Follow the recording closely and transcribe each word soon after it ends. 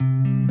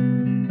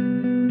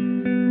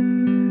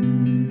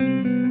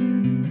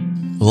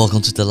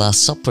Welcome to The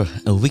Last Supper,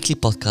 a weekly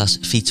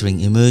podcast featuring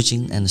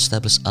emerging and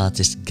established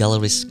artists,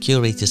 galleries,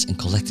 curators and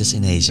collectors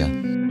in Asia.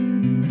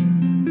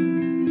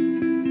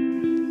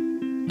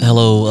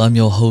 Hello, I'm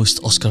your host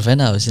Oscar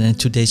Venhuis, and in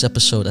today's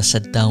episode I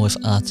sat down with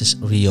artist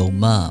Reo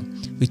Ma.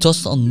 We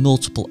touched on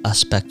multiple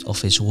aspects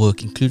of his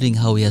work, including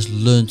how he has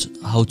learned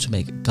how to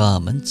make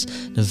garments,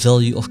 the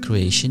value of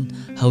creation,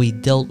 how he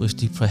dealt with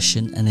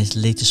depression and his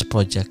latest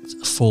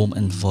project, Form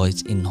and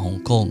Void in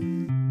Hong Kong.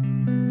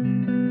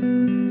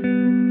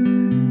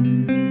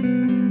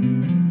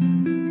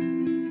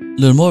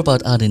 Learn more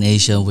about art in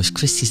Asia with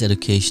Christie's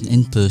Education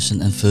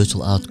in-person and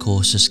virtual art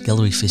courses,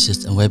 gallery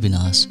visits and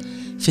webinars.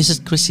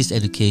 Visit Christie's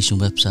Education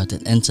website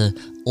and enter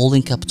all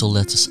in capital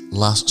letters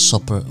Last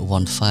Supper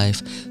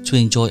 15 to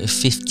enjoy a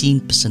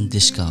 15%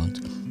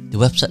 discount. The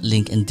website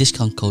link and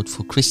discount code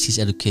for Christie's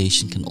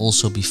Education can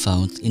also be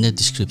found in the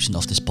description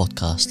of this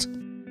podcast.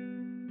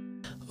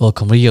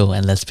 Welcome Reo,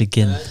 and let's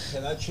begin.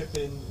 Can I chip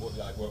in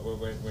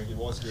when he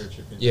was here?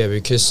 Chip in? Yeah,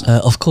 because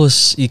of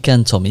course you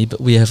can, Tommy,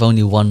 but we have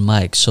only one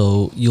mic,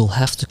 so you'll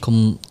have to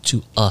come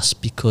to us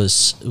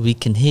because we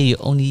can hear you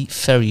only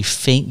very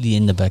faintly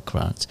in the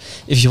background.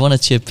 If you want to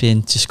chip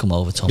in, just come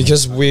over, Tommy.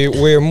 because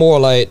we're more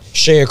like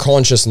shared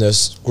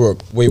consciousness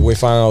group. We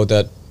found out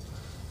that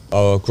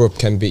our group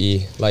can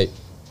be like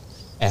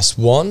as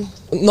one.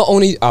 Not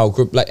only our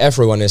group, like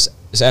everyone is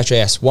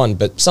actually as one,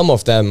 but some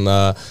of them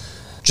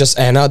just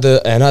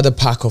another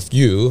part of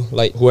you,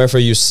 like whoever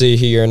you see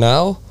here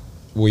now,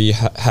 we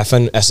have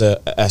fun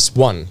as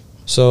one.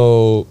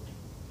 So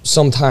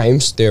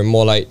sometimes they're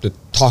more like the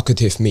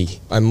talkative me.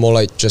 I'm more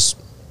like just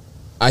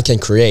I can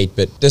create,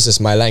 but this is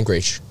my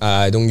language.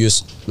 I don't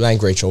use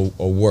language or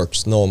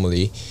words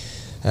normally,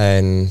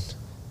 and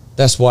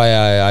that's why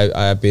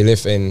I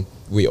believe in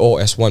we all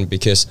as one,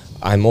 because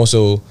I'm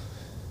also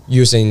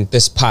using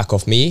this part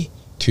of me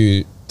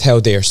to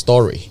tell their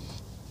story.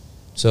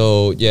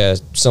 So yeah,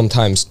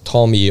 sometimes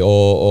Tommy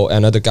or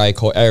another guy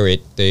called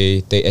Eric,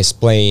 they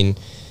explain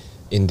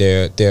in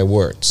their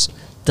words.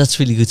 That's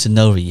really good to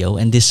know, Reo,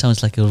 and this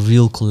sounds like a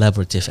real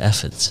collaborative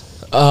effort.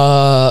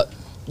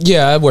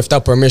 Yeah,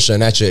 without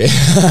permission actually.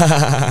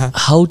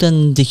 How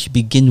then did you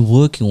begin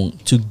working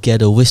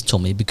together with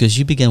Tommy? Because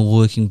you began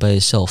working by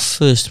yourself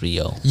first,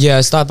 Reo. Yeah,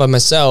 I started by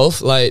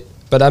myself,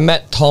 but I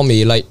met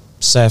Tommy like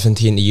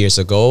 17 years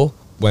ago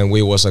when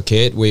we was a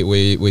kid.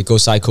 We go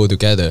cycle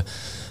together.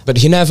 But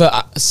he never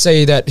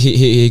say that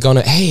he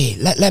gonna, hey,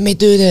 let me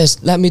do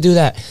this, let me do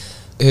that.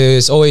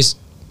 He's always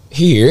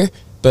here,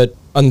 but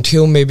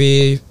until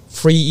maybe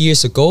 3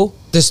 years ago,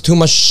 there's too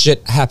much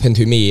shit happened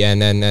to me,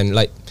 and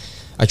like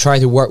I tried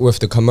to work with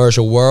the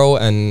commercial world,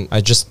 and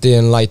I just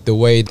didn't like the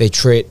way they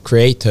treat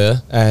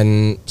creator.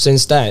 And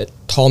since that,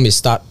 Tommy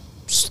start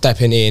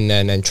stepping in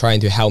and trying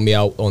to help me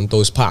out on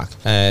those parts,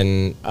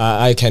 and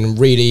I can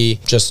really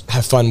just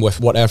have fun with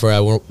whatever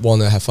I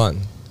want to have fun.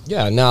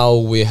 Yeah, now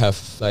we have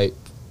like,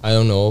 I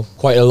don't know,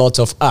 quite a lot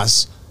of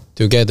us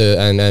together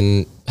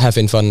and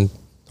having fun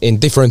in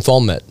different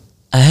format.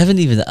 I haven't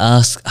even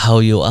asked how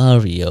you are,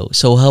 Reo.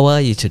 So how are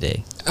you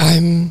today?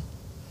 I'm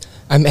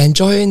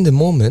enjoying the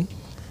moment.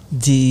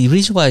 The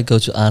reason why I go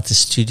to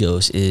artist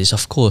studios is,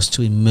 of course,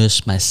 to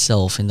immerse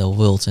myself in the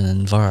world and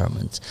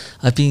environment.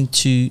 I've been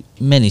to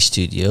many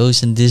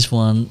studios, and this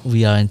one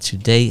we are in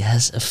today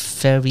has a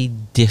very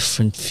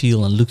different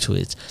feel and look to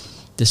it.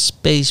 The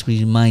space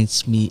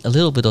reminds me a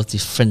little bit of the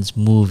French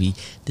movie,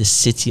 The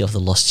City of the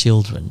Lost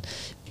Children,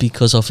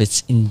 because of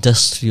its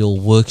industrial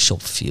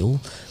workshop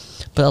feel.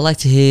 But I'd like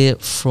to hear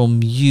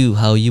from you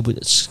how you would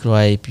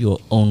describe your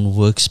own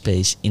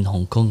workspace in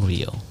Hong Kong,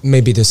 Reo.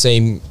 Maybe the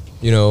same,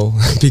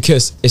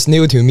 because it's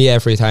new to me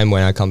every time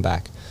when I come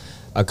back.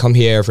 I come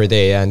here every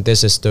day, and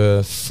this is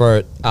the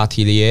third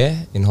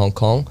atelier in Hong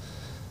Kong.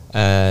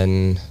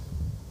 And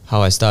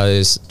how I started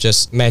is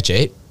just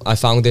magic. I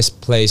found this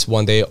place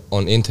one day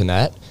on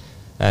internet,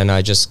 and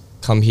I just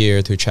come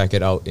here to check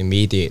it out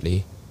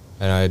immediately,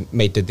 and I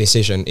made the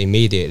decision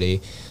immediately.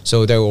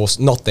 So there was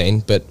nothing,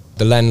 but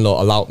the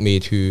landlord allowed me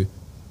to,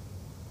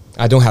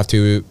 I don't have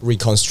to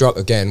reconstruct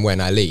again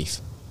when I leave.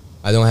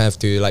 I don't have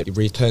to like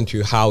return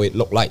to how it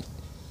looked like,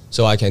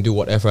 so I can do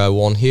whatever I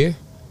want here.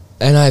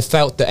 And I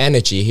felt the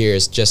energy here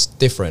is just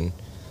different,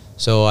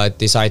 so I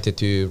decided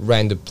to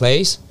rent the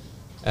place.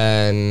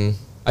 And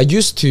I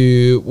used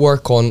to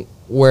work on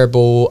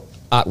wearable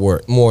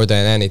artwork more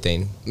than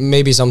anything,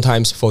 maybe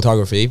sometimes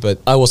photography, but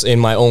I was in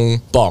my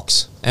own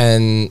box.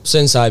 And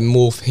since I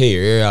moved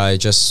here, I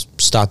just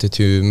started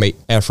to make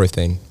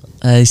everything.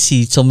 I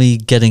see Tommy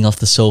getting off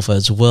the sofa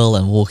as well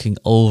and walking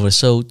over.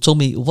 So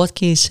Tommy, what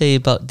can you say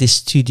about this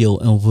studio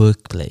and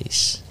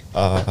workplace?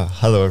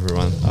 Hello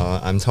everyone,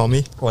 I'm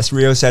Tommy. As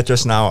Rio said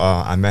just now,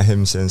 I met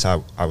him since I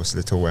was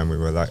little, when we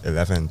were like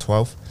 11 and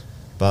 12.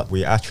 But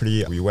we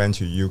went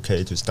to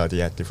UK to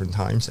study at different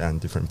times and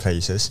different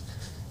places.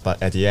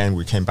 But at the end,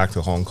 we came back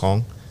to Hong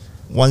Kong.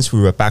 Once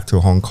we were back to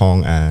Hong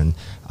Kong, and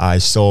I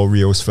saw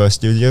Rio's first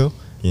studio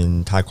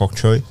in Tai Kok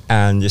Tsui.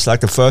 And it's like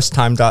the first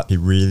time that he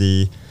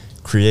really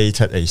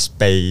created a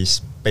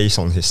space based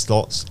on his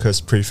thoughts,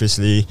 because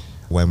previously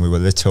When we were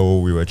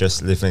little, we were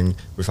just living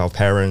with our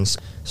parents.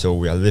 So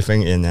we are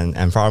living in an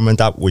environment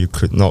that we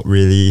could not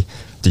really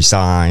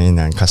design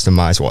and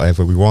customize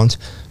whatever we want.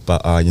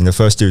 But in the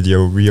first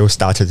studio, Reo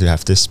started to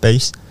have this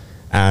space.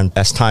 And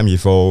as time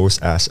evolves,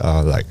 as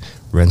like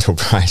rental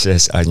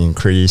prices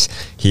increase,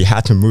 he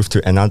had to move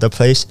to another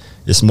place.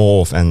 It's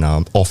more of an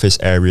office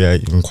area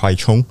in Kwai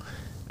Chung.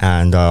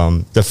 And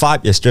the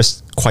vibe is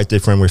just quite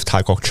different with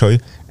Tai Kok Chui.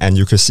 And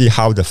you can see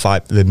how the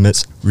vibe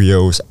limits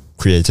Reo's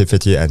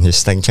creativity and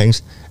his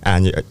thinkings.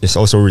 And it's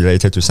also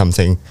related to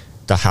something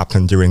that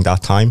happened during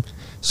that time.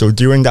 So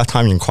during that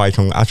time in Kwai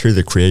Chung, actually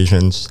the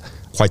creations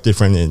quite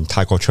different in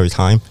Tai Kok Chui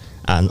time,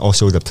 and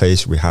also the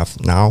place we have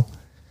now.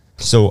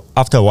 So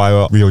after a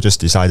while, Reo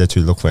just decided to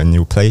look for a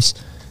new place.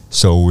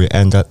 So we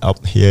ended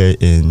up here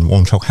in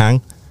Wong Chok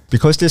Hang.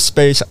 Because this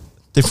space,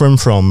 different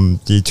from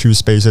the two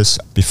spaces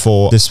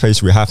before this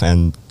space we have,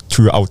 and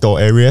two outdoor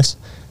areas.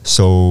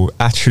 So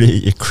actually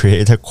it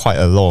created quite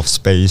a lot of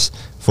space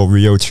for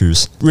Reo to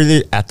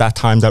really, at that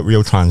time that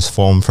Reo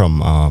transformed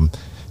from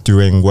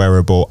doing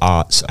wearable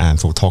arts and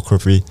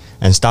photography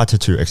and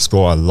started to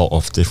explore a lot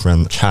of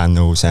different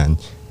channels and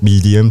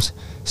mediums.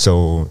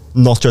 So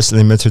not just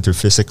limited to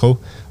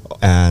physical.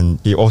 And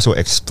he also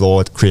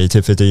explored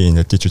creativity in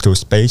the digital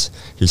space.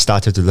 He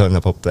started to learn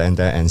about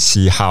Blender and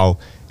see how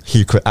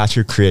he could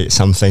actually create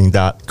something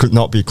that could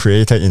not be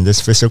created in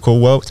this physical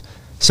world.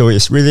 So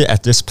it's really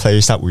at this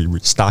place that we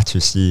would start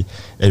to see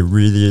a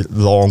really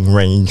long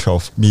range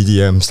of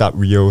mediums that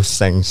Reo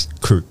thinks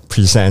could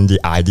present the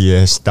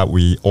ideas that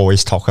we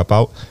always talk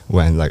about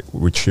when like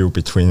we chill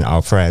between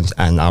our friends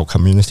and our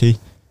community.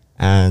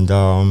 And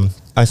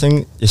I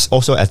think it's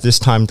also at this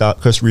time that,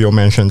 because Reo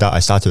mentioned that I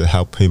started to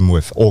help him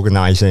with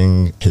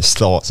organizing his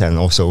thoughts and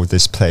also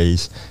this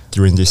place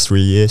during these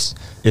 3 years.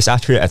 It's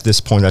actually at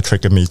this point that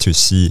triggered me to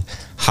see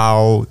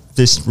how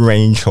this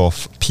range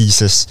of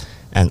pieces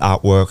and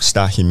artworks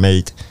that he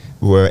made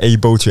were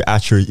able to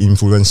actually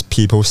influence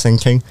people's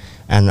thinking.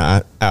 And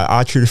I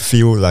actually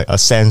feel like a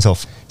sense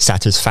of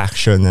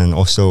satisfaction, and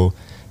also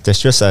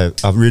there's just a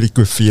really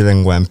good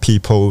feeling when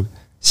people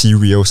see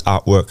Reo's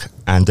artwork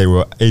and they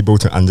were able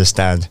to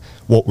understand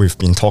what we've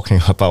been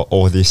talking about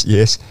all these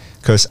years.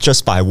 Because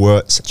just by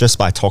words, just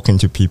by talking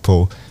to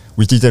people,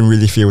 we didn't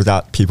really feel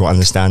that people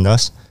understand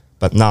us.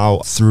 But now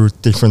through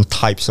different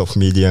types of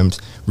mediums,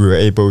 we were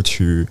able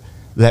to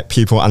let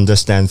people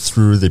understand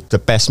through the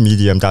best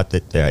medium that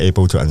they are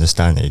able to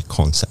understand a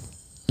concept.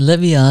 Let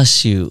me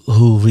ask you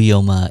who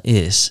Reo Ma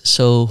is.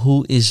 So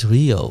who is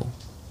Reo?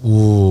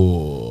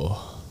 Ooh.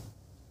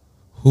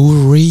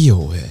 Who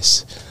Reo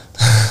is?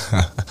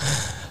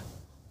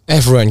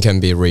 Everyone can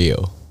be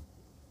Reo.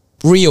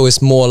 Reo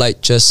is more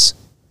like just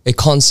a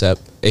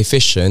concept, a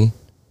vision,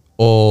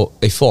 or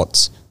a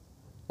thought,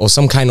 or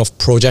some kind of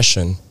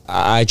projection.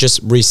 I just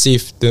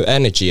receive the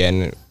energy,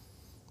 and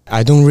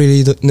I don't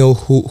really know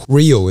who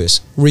Reo is.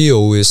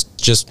 Reo is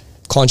just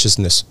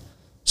consciousness.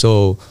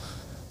 So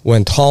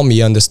when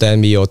Tommy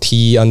understand me, or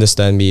T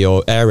understand me,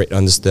 or Eric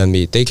understand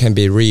me, they can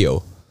be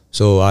Reo.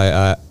 So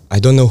I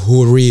don't know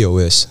who Reo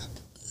is.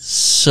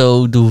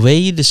 So the way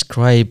you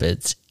describe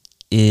it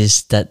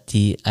is that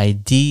the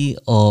idea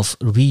of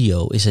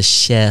Reo is a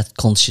shared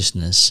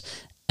consciousness,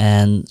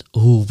 and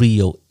who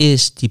Reo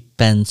is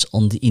depends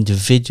on the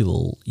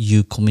individual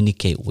you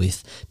communicate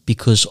with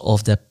because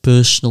of their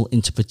personal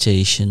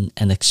interpretation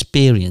and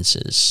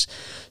experiences.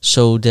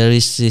 So there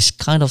is this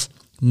kind of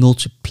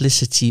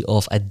multiplicity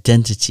of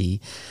identity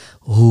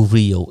who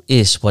Reo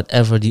is,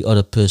 whatever the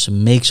other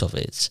person makes of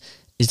it.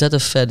 Is that a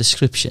fair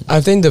description? I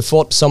think the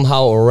thought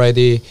somehow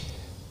already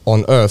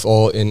on Earth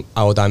or in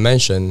our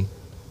dimension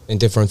in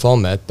different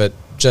format, but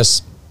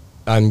just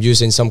I'm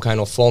using some kind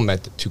of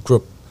format to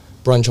group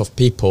bunch of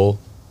people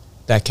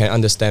that can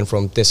understand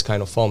from this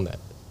kind of format.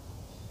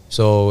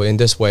 So in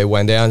this way,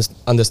 when they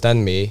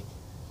understand me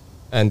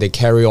and they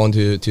carry on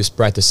to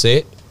spread the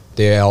seed,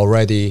 they are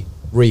already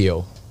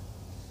Reo.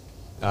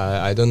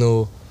 I don't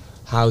know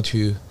how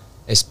to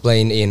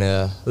explain in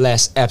a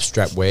less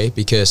abstract way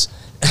because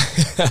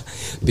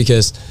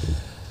because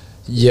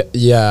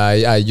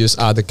I use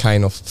other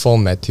kind of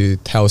format to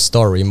tell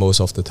story most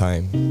of the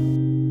time.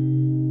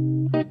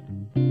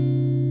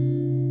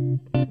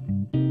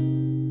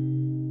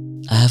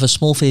 I have a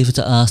small favor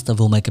to ask that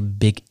will make a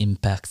big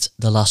impact.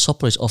 The Last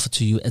Supper is offered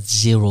to you at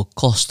zero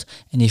cost.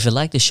 And if you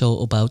like the show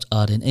about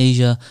art in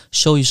Asia,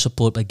 show your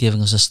support by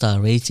giving us a star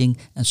rating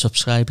and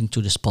subscribing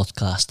to this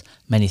podcast.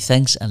 Many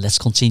thanks, and let's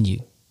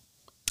continue.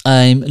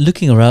 I'm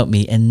looking around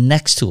me, and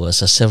next to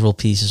us are several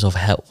pieces of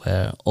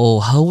hardware.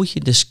 Or how would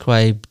you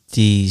describe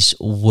these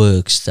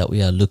works that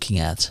we are looking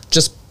at?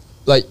 Just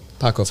like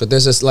Pakov,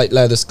 this is like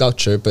leather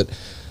sculpture, but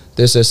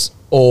this is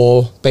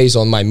all based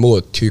on my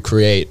mood to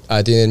create.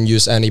 I didn't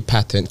use any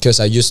pattern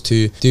because I used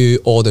to do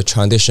all the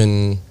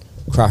tradition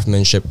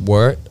craftsmanship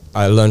work.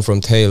 I learned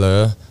from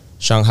tailor,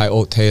 Shanghai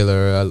old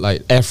tailor,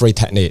 like every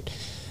technique,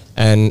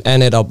 and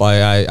ended up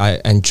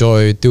I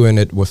enjoy doing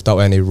it without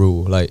any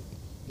rule. Like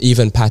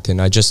even pattern,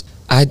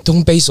 I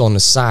don't base on the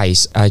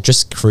size. I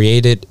just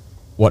created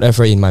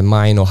whatever in my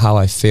mind or how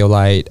I feel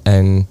like,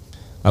 and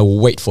I will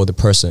wait for the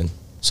person.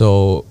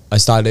 So I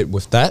started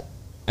with that,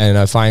 and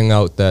I find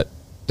out that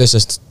this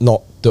is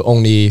not the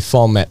only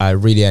format I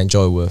really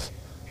enjoy with.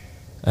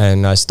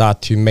 And I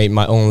start to make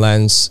my own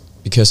lens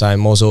because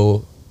I'm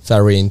also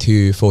very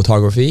into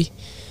photography,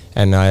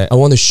 and I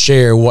want to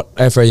share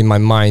whatever in my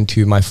mind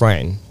to my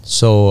friend.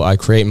 So I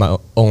create my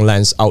own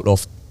lens out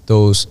of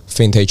those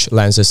vintage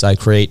lenses I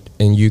create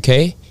in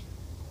UK,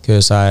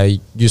 because I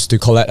used to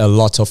collect a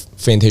lot of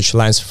vintage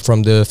lens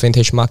from the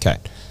vintage market.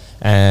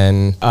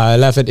 And I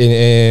left it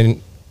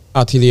in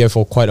atelier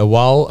for quite a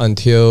while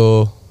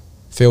until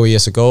a few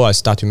years ago I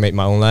started to make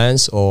my own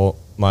lens or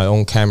my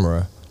own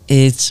camera.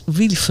 It's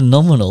really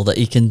phenomenal that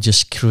you can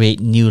just create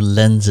new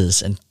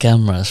lenses and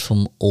cameras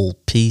from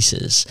old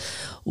pieces.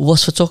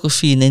 Was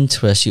photography an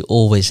interest you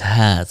always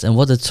had, and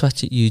what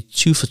attracted you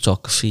to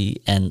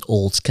photography and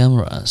old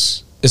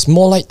cameras? It's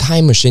more like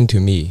time machine to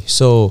me,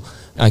 so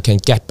I can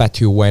get back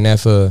to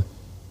whenever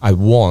I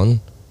want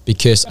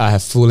because I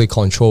have fully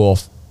control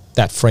of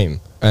that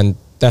frame, and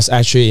that's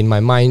actually in my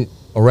mind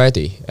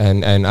already,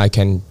 and I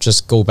can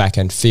just go back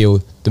and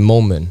feel the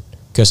moment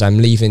because I'm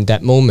living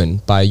that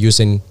moment by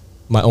using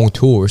my own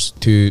tools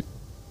to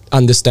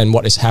understand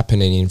what is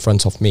happening in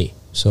front of me.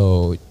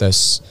 So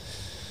it's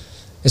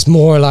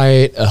more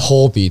like a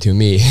hobby to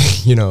me,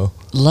 you know.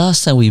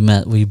 Last time we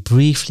met, we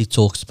briefly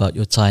talked about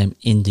your time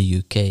in the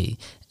UK.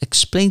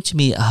 Explain to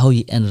me how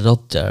you ended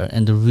up there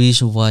and the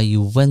reason why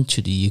you went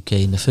to the UK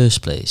in the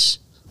first place.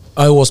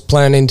 I was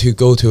planning to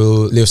go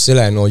to New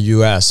Zealand or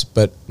US,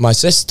 but my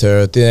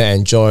sister didn't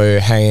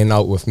enjoy hanging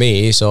out with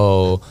me,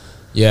 so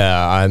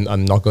yeah,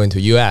 I'm not going to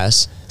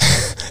US.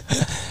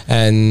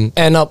 And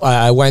end up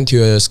I went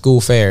to a school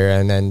fair,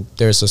 and then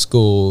there's a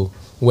school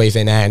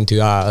waving a hand to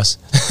us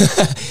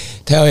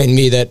telling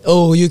me that,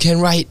 oh, you can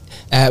ride,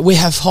 we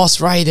have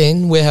horse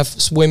riding, we have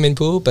swimming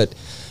pool, but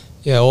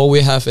yeah, all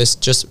we have is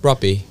just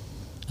rugby.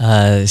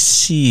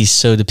 See,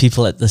 so the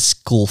people at the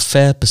school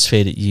fair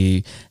persuaded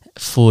you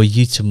for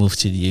you to move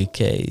to the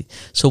UK.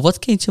 So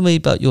what came to me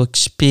about your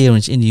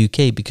experience in the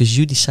UK, because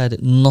you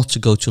decided not to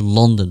go to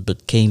London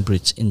but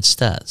Cambridge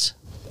instead?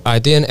 I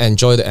didn't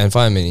enjoy the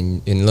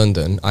environment in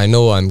London. I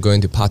know I'm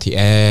going to party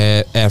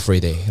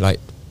every day,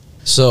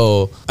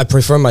 so I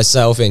prefer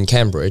myself in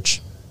Cambridge,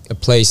 a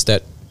place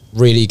that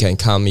really can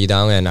calm me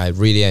down, and I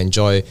really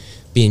enjoy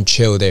being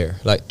chill there,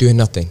 like doing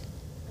nothing.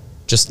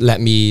 Just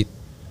let me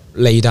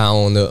lay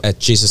down at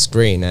Jesus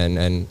Green,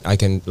 and I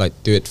can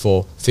do it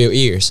for a few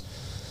years.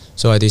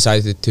 So I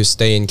decided to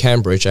stay in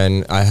Cambridge,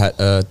 and I had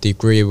a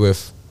degree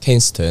with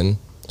Kingston.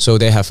 So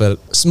they have a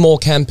small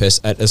campus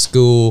at a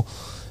school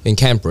in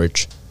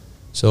Cambridge.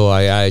 So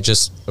I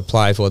just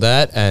applied for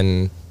that,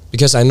 and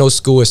because I know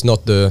school is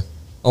not the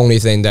only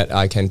thing that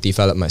I can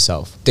develop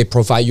myself. They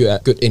provide you a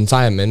good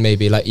environment,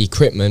 maybe like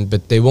equipment,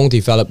 but they won't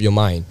develop your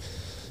mind.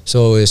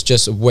 So it's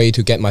just a way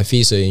to get my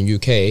visa in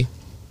UK.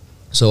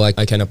 So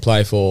I can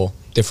apply for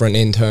different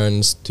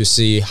interns to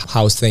see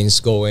how things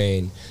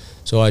going.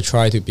 So I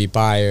try to be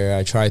buyer,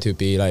 I try to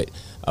be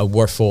I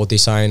work for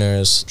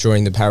designers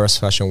during the Paris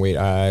Fashion Week.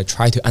 I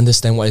try to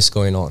understand what is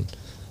going on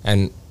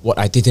and what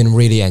I didn't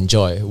really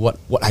enjoy, what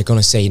I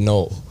gonna say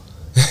no,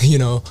 you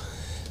know.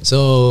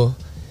 So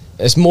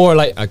it's more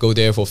like I go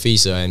there for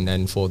visa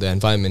and for the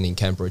environment in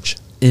Cambridge.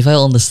 If I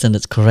understand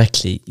it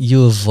correctly,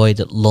 you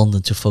avoided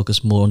London to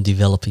focus more on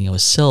developing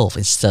yourself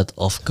instead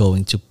of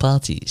going to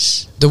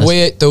parties.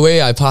 The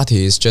way I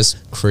party is just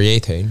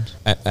creating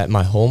at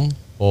my home,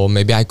 or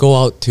maybe I go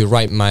out to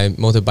ride my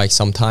motorbike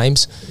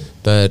sometimes,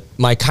 but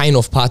my kind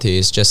of party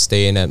is just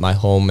staying at my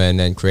home and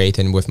then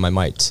creating with my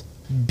mates.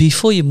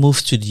 Before you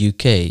moved to the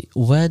UK,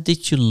 where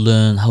did you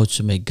learn how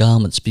to make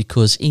garments?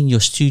 Because in your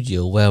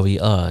studio where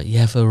we are, you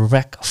have a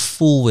rack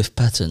full with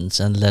patterns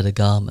and leather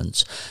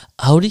garments.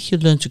 How did you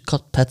learn to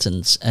cut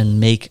patterns and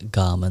make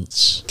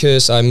garments?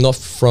 Because I'm not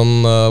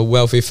from a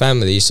wealthy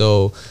family,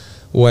 so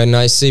when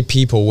I see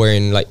people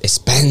wearing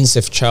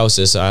expensive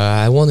trousers,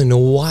 I want to know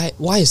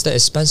why is that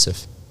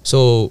expensive?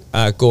 So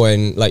go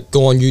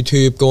on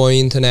YouTube, go on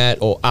internet,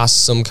 or ask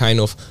some kind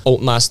of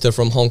old master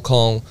from Hong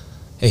Kong,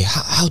 hey,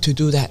 how to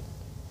do that?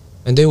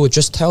 And they will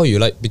just tell you,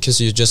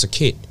 because you're just a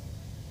kid,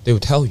 they will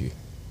tell you.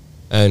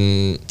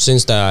 And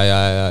since that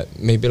I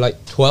maybe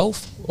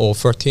 12 or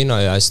 13,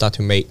 I start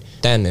to make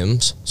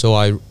denims. So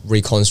I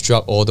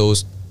reconstruct all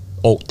those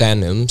old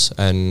denims,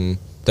 and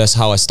that's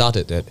how I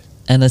started it.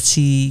 And I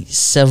see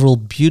several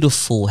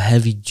beautiful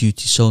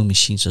heavy-duty sewing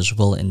machines as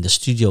well in the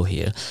studio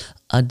here.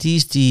 Are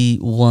these the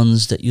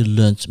ones that you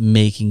learned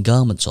making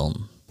garments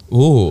on?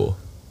 Ooh,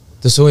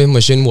 the sewing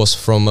machine was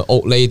from an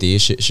old lady.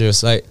 She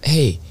was like,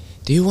 hey,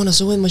 do you want a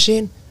sewing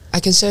machine?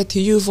 I can sell it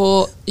to you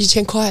for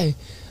 1,000 块.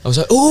 I was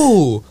like,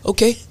 oh,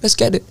 okay, let's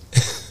get it.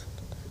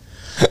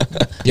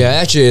 Yeah,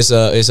 actually it's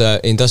a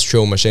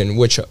industrial machine,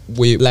 which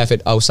we left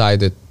it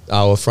outside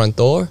our front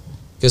door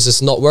because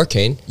it's not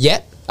working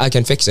yet. I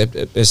can fix it.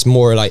 It's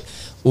more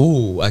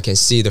ooh, I can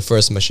see the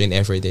first machine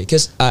every day,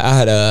 because I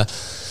had a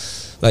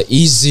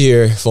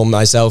easier for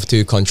myself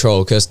to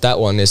control, because that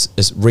one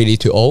is really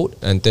too old,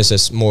 and this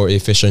is more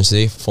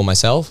efficiency for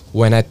myself.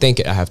 When I think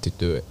it, I have to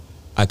do it.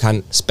 I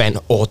can't spend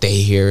all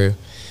day here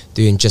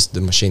doing just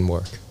the machine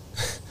work.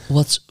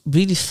 What's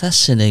really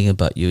fascinating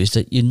about you is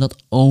that you not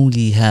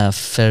only have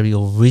very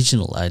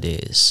original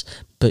ideas,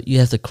 but you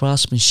have the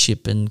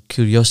craftsmanship and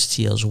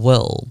curiosity as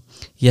well.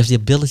 You have the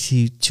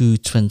ability to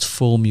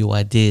transform your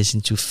ideas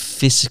into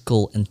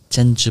physical and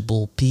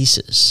tangible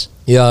pieces.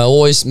 Yeah, I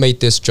always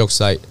made this jokes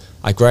like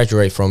I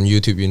graduate from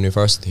YouTube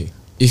University.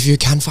 If you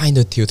can't find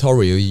a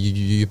tutorial,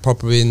 you're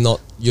probably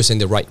not using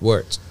the right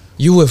words.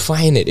 You will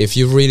find it if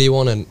you really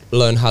want to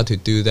learn how to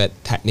do that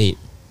technique.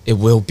 It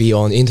will be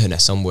on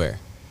internet somewhere.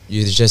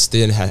 You just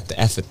didn't have the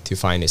effort to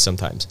find it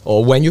sometimes.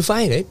 Or when you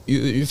find it,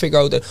 you figure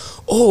out that,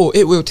 oh,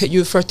 it will take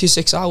you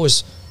 36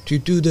 hours to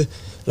do the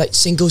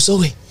single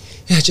sewing.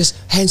 Yeah, just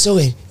hand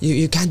sewing.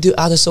 You can't do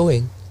other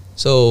sewing.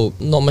 So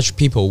not much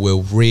people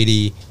will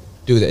really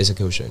do the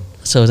execution.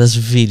 So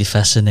that's really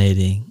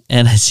fascinating.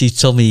 And I see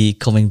Tommy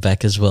coming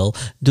back as well.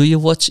 Do you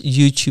watch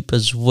YouTube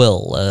as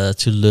well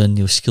to learn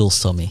new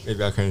skills, Tommy?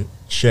 Maybe I can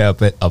share a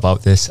bit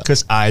about this.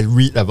 Because I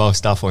read about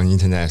stuff on the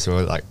internet,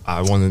 so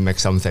I want to make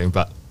something,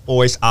 but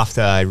always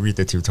after I read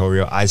the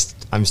tutorial,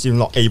 I'm still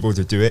not able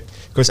to do it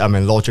because I'm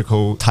a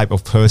logical type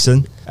of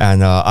person,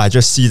 and I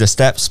just see the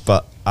steps,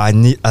 but I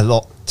need a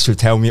lot to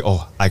tell me,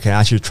 oh, I can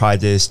actually try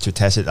this to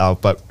test it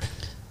out, but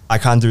I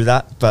can't do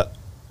that. But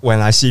when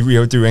I see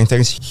Reo doing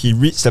things, he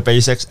reads the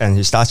basics and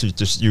he starts to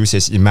just use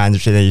his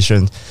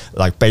imagination,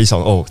 based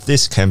on, oh,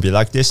 this can be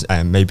like this,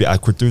 and maybe I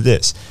could do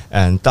this.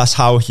 And that's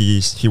how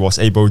he was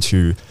able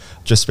to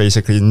just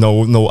basically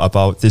know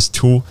about this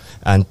tool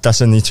and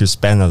doesn't need to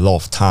spend a lot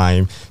of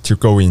time to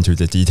go into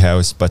the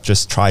details, but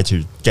just try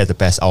to get the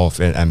best out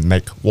of it and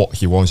make what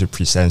he wants to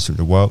present to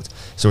the world.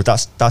 So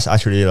that's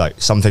actually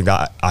something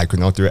that I could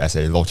not do as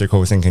a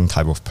logical thinking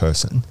type of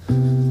person.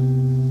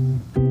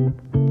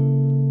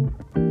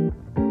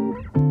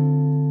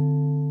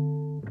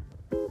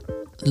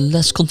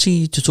 Let's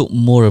continue to talk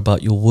more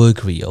about your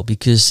work, Reo,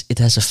 because it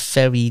has a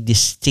very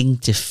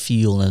distinctive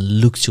feel and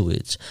look to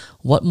it.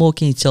 What more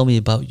can you tell me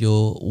about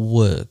your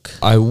work?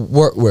 I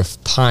work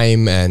with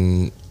time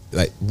and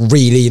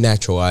really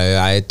natural.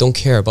 I don't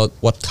care about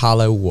what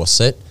color was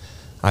it.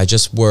 I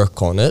just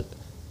work on it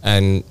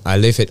and I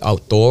leave it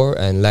outdoor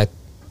and let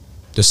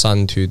the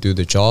sun to do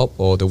the job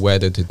or the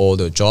weather to do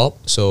the job.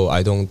 So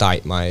I don't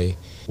dye my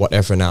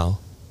whatever now.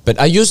 But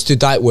I used to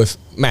dye with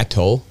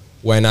metal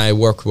when I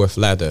work with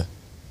leather.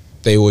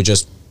 They will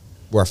just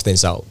work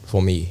things out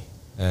for me,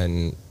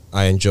 and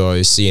I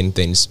enjoy seeing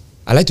things.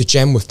 I like to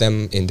jam with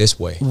them in this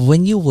way.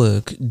 When you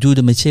work, do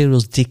the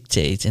materials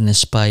dictate and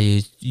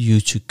inspire you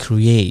to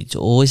create,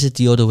 or is it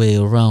the other way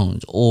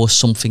around, or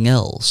something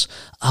else?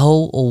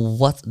 How or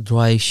what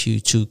drives you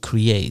to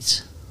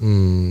create?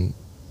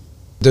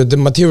 The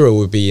material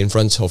will be in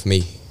front of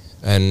me,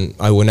 and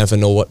I will never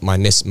know what my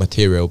next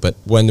material, but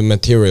when the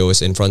material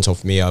is in front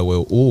of me, I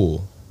will, ooh,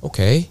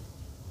 okay.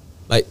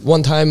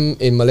 One time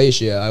in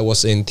Malaysia, I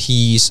was in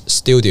T's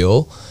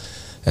studio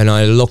and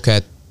I look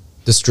at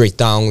the street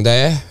down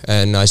there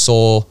and I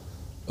saw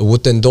a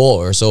wooden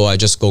door, so I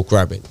just go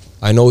grab it.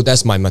 I know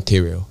that's my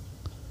material.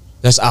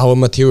 That's our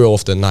material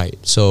of the night.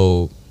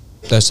 So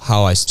that's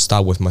how I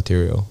start with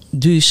material.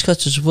 Do you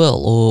sketch as well,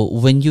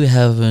 or when you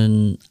have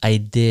an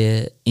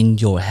idea in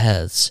your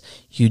head,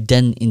 you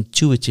then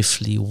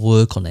intuitively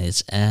work on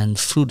it, and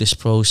through this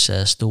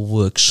process, the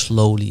work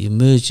slowly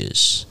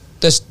emerges?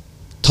 There's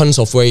tons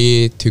of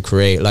ways to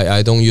create.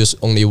 I don't use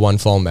only one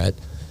format,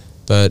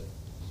 but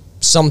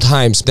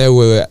sometimes there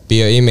will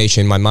be an image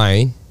in my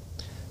mind,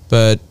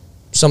 but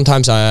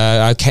sometimes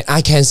I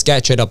can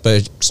sketch it up,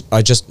 but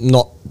I just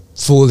not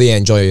fully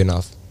enjoy it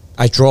enough.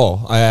 I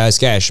draw, I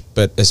sketch,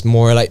 but it's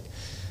more like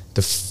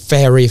the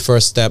very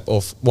first step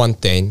of one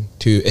thing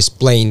to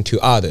explain to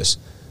others.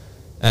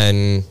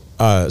 And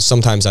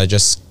sometimes I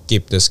just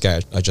skip the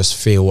sketch. I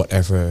just feel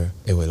whatever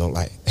it will look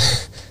like.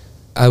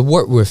 I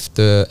work with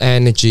the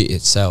energy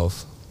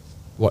itself.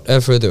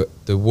 Whatever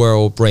the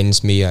world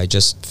brings me, I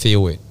just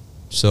feel it.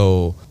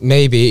 So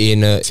maybe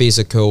in a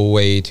physical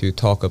way to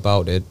talk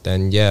about it,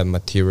 then yeah,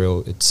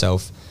 material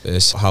itself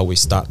is how we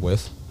start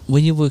with.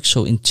 When you work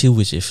so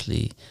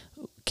intuitively,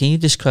 can you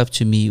describe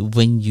to me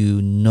when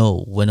you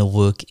know when a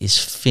work is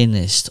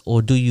finished,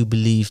 or do you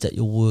believe that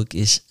your work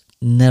is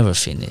never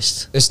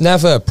finished? It's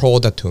never a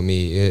product to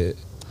me.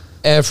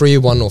 Every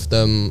one of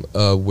them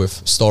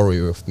with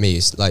story with me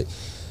is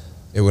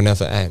it will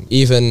never end.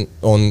 Even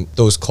on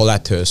those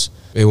collectors,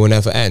 it will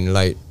never end.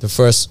 The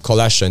first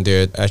collection,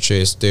 they're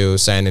actually still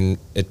sending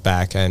it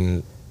back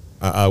and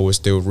I will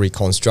still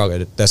reconstruct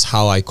it. That's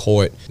how I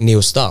call it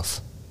new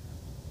stuff.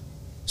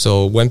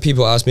 So when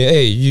people ask me,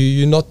 hey,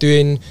 you're not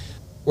doing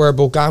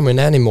wearable garment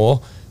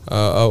anymore,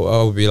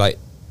 I'll be like,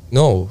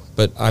 no,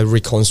 but I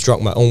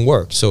reconstruct my own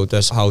work. So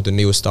that's how the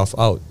new stuff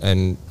out,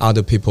 and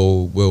other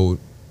people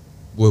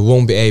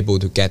won't be able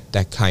to get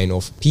that kind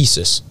of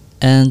pieces.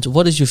 And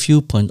what is your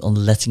viewpoint on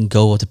letting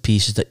go of the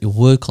pieces that you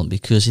work on?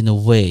 Because in a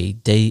way,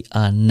 they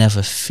are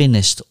never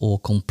finished or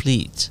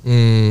complete.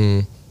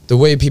 The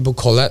way people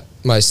collect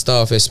my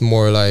stuff is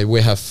more like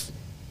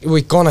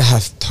we're gonna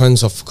have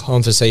tons of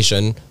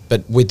conversation,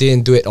 but we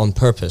didn't do it on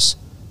purpose.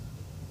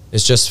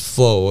 It's just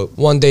flow.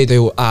 One day they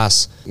will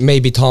ask,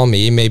 maybe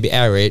Tommy, maybe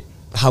Eric,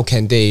 how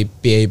can they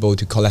be able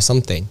to collect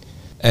something?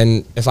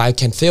 And if I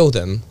can feel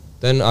them,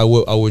 then I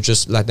will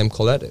just let them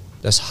collect it.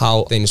 That's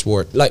how things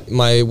work. Like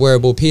my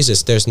wearable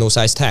pieces, there's no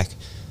size tag.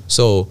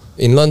 So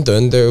in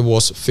London, there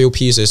was few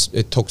pieces.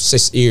 It took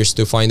 6 years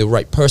to find the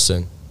right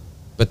person,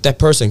 but that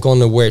person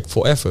gonna wear it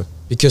forever,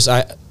 because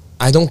I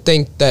don't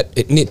think that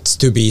it needs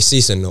to be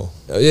seasonal.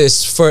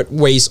 It's third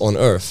ways on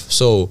earth.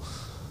 So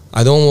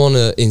I don't want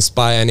to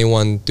inspire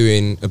anyone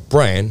doing a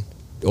brand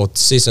or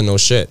seasonal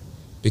shit,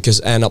 because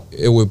end up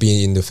it will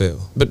be in the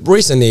field. But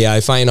recently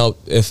I find out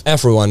if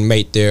everyone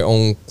made their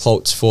own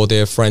clothes for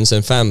their friends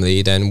and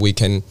family, then we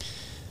can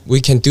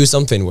do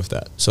something with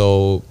that.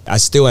 So I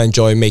still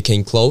enjoy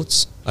making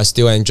clothes. I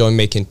still enjoy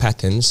making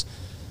patterns,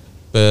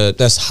 but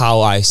that's how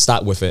I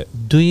start with it.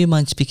 Do you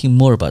mind speaking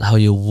more about how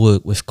you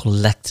work with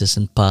collectors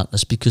and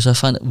partners? Because I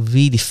find it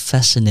really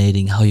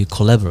fascinating how you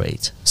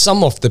collaborate.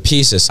 Some of the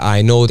pieces,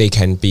 I know they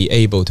can be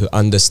able to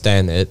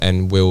understand it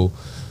and will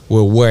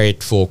wear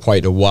it for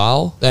quite a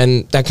while.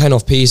 Then that kind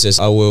of pieces,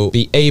 I will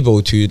be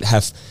able to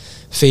have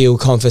feel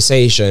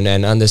conversation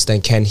and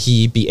understand, can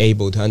he be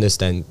able to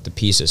understand the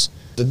pieces?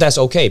 That's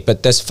okay,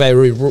 but that's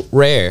very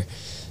rare.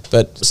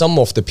 But some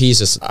of the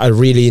pieces I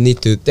really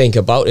need to think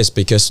about is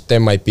because there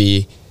might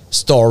be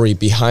story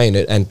behind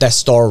it, and that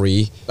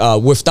story,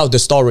 without the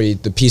story,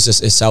 the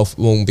pieces itself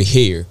won't be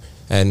here.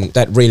 And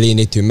that really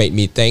need to make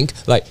me think.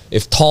 Like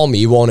if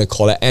Tommy want to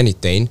collect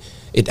anything,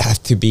 it has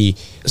to be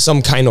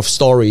some kind of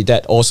story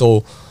that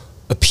also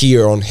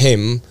appear on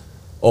him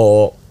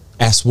or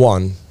as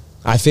one.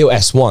 I feel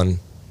as one,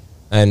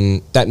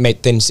 and that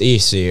made things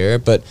easier.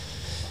 But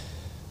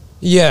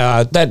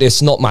yeah, that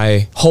is not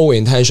my whole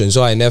intention.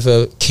 So I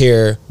never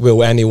care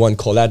will anyone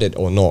collect it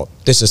or not.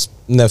 This is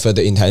never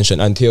the intention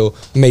until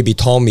maybe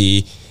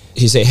Tommy,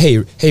 he say,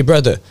 hey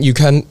brother, you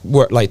can't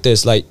work like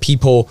this. Like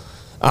people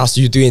ask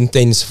you doing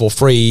things for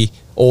free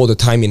all the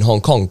time in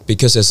Hong Kong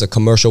because it's a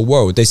commercial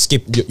world. They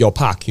skip your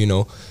park, you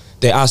know.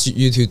 They ask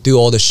you to do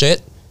all the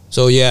shit.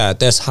 So yeah,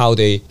 that's how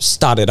they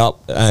started up,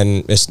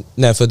 and it's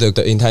never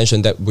the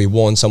intention that we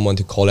want someone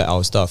to collect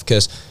our stuff,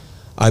 because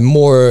I'm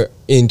more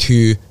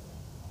into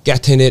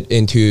getting it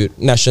into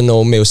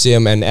National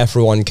Museum and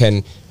everyone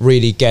can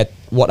really get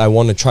what I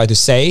want to try to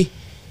say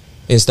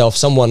instead of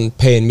someone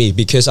paying me,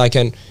 because I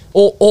can,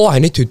 all I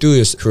need to do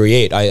is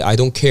create. I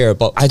don't care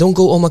about, I don't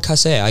go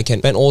omakase. I can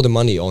spend all the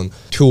money on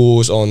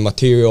tools, on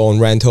material, on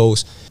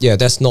rentals. Yeah,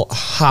 that's not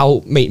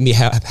how made me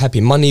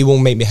happy. Money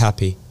won't make me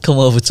happy. Come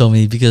over,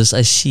 Tommy, because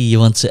I see you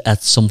want to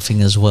add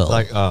something as well.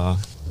 Like,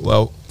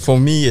 well, for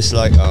me, it's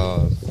like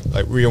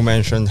Reo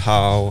mentioned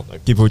how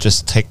like, people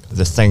just take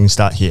the things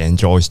that he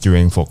enjoys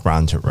doing for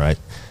granted, right?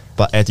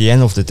 But at the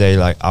end of the day,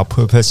 like our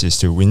purpose is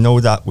to, we know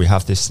that we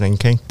have this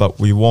thinking, but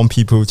we want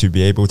people to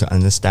be able to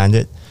understand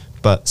it.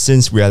 But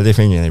since we are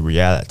living in a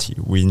reality,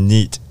 we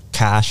need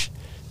cash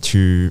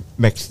to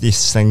make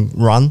this thing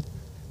run,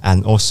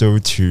 and also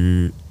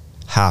to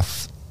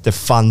have the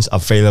funds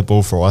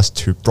available for us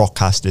to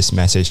broadcast this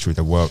message to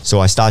the world. So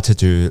I started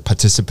to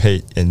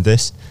participate in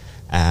this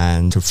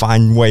and to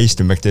find ways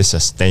to make this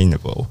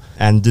sustainable.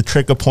 And the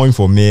trigger point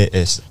for me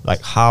is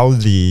like how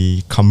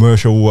the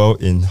commercial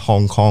world in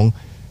Hong Kong,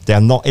 they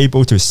are not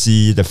able to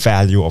see the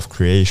value of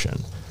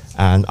creation.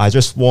 And I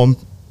just want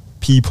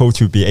people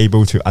to be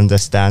able to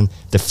understand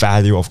the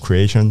value of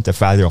creation, the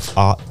value of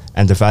art,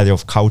 and the value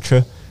of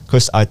culture.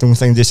 Because I don't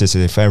think this is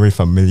a very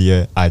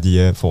familiar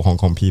idea for Hong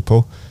Kong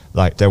people.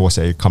 Like there was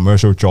a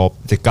commercial job,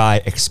 the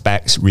guy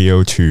expects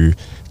Reo to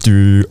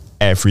do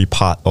every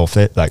part of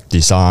it, like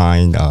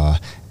design,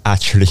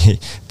 actually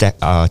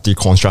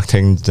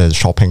deconstructing the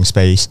shopping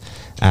space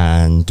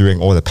and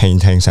doing all the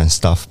paintings and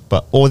stuff.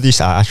 But all these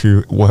are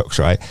actually works,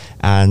 right?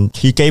 And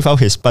he gave out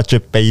his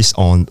budget based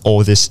on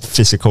all these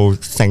physical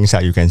things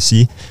that you can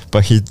see,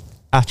 but he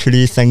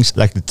actually thinks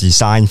like the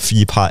design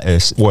fee part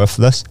is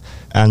worthless.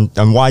 And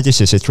why this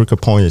is a trigger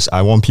point is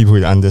I want people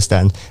to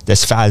understand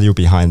there's value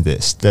behind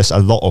this. There's a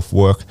lot of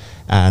work,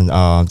 and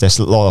there's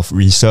a lot of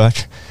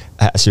research.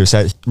 As you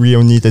said,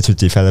 Reo needed to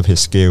develop his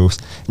skills.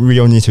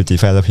 Reo needed to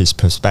develop his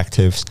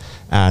perspectives.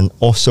 And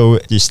also,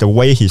 it's the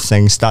way he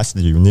thinks that's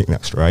the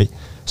uniqueness, right?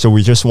 So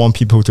we just want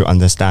people to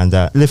understand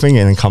that living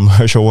in a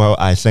commercial world,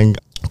 I think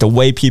the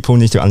way people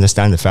need to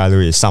understand the value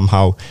is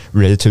somehow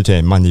related to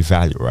a money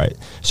value, right?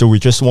 So we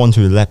just want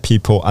to let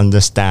people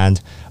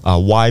understand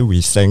why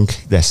we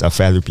think there's a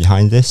value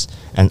behind this.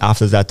 And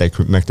after that, they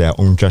could make their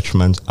own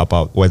judgment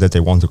about whether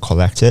they want to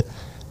collect it.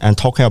 And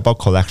talking about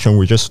collection,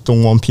 we just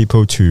don't want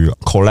people to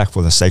collect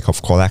for the sake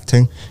of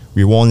collecting.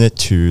 We want it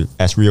to,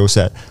 as Reo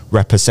said,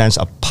 represent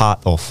a part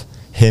of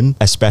him,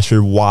 especially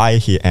why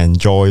he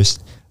enjoys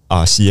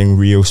seeing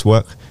Reo's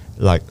work.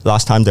 Like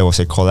last time there was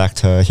a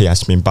collector, he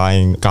has been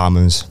buying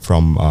garments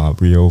from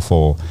Reo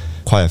for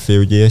quite a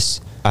few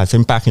years. I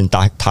think back in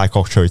Tai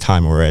Kok Tsui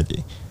time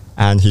already.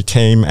 And he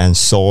came and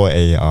saw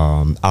a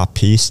art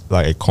piece,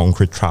 like a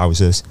concrete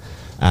trousers.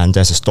 And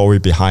there's a story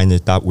behind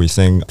it that we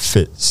think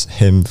fits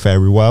him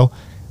very well.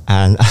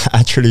 And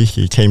actually,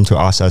 he came to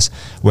ask us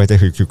whether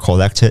he could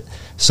collect it.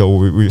 So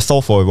we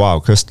thought for a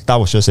while, because that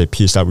was just a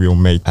piece that Reo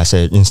made as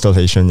an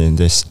installation in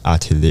this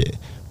atelier.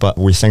 But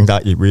we think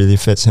that it really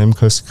fits him,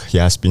 because he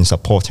has been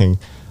supporting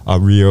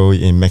Reo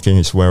in making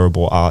his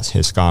wearable art,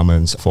 his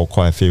garments, for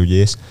quite a few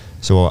years.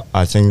 So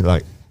I think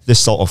like this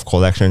sort of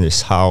collection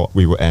is how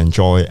we would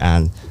enjoy,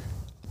 and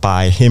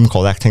by him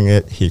collecting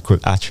it, he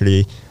could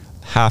actually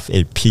have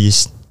a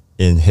piece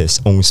in his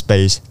own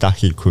space that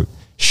he could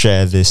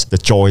share the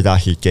joy that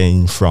he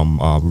gained from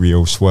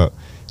Reo's work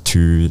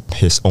to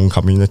his own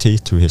community,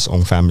 to his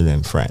own family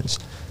and friends.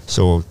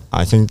 So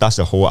I think that's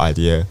the whole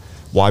idea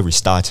why we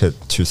started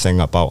to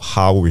think about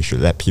how we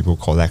should let people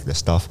collect the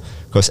stuff.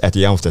 Because at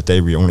the end of the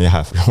day, we only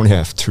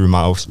have 2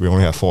 mouths, we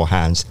only have 4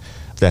 hands.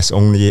 There's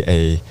only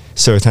a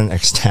certain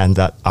extent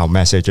that our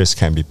messages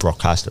can be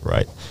broadcasted,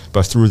 right?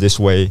 But through this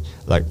way,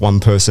 like one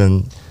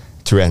person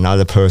to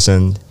another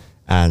person,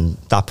 and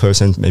that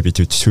person maybe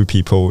to 2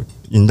 people,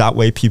 in that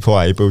way, people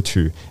are able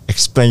to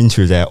explain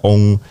to their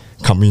own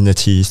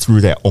community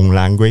through their own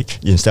language,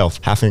 instead of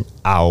having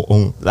our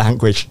own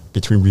language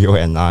between Reo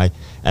and I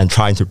and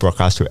trying to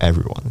broadcast to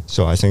everyone.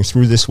 So I think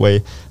through this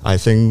way, I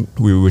think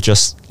we would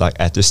just, like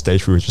at this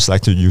stage, we would just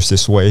like to use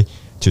this way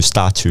to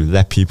start to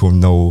let people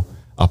know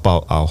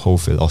about our whole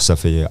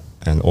philosophy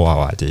and all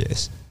our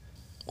ideas.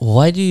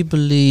 Why do you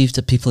believe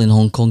that people in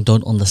Hong Kong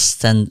don't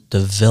understand the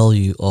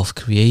value of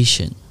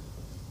creation?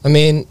 I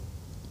mean,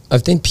 I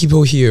think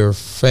people here are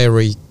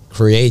very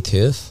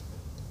creative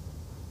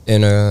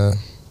in a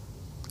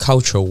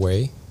cultural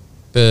way,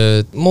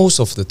 but most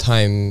of the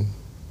time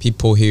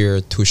people here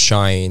are too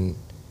shy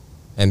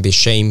and be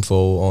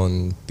shameful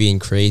on being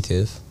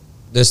creative.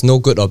 There's no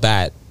good or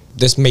bad.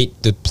 This made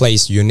the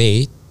place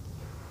unique,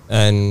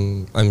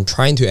 and I'm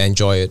trying to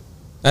enjoy it.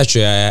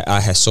 Actually,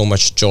 I had so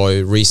much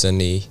joy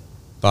recently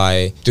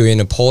by doing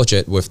a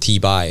project with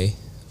T-Bai.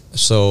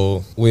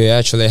 So we're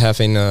actually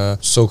having a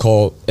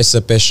so-called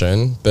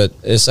exhibition, but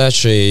it's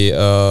actually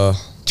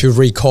to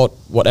record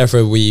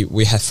whatever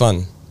we had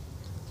fun.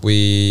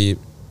 We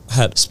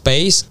had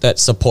space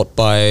that's supported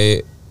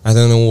by, I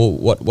don't know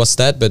what's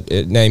that, but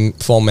it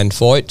named Form and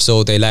Void.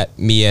 So they let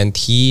me and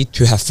T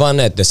to have fun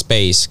at the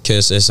space,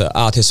 because it's an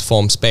artist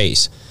form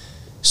space.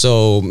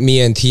 So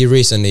me and T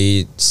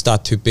recently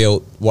start to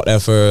build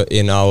whatever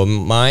in our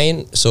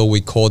mind. So we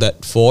call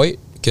that Void,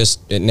 because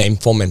it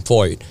named Form and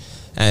Void.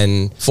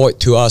 And void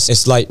to us,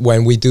 it's like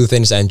when we do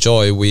things and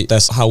enjoy,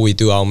 that's how we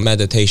do our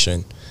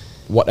meditation.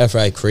 Whatever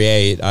I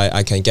create,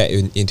 I can get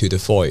into the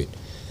void.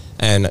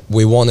 And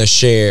we want to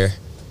share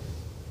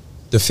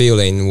the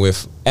feeling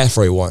with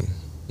everyone,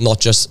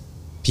 not just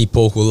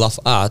people who love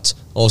art,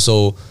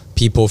 also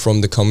people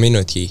from the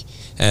community.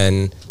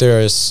 And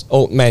there's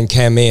old man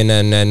came in,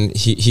 and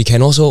he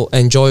can also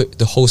enjoy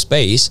the whole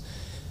space.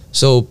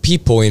 So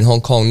people in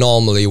Hong Kong,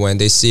 normally when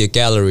they see a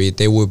gallery,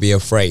 they will be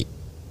afraid.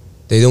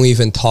 They don't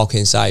even talk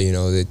inside, you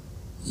know.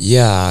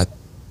 Yeah,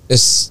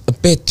 it's a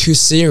bit too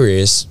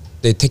serious.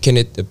 They're taking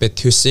it a bit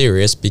too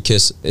serious,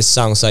 because it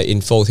sounds like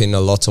involving a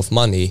lot of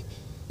money.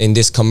 In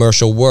this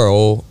commercial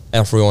world,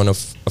 everyone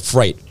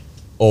afraid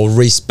or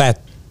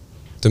respect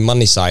the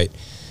money side.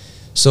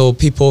 So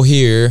people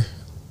here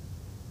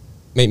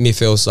make me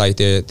feel like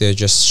they're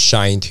just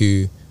shy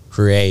to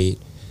create.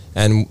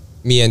 And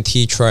me and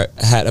T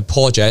had a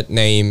project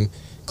named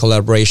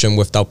Collaboration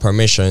Without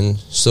Permission.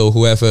 So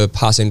whoever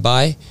passing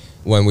by,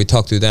 when we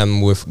talk to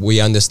them,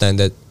 we understand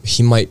that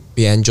he might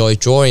be enjoy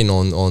drawing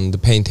on the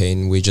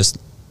painting. We just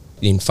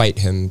invite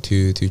him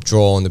to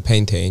draw on the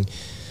painting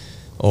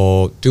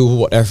or do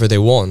whatever they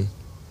want.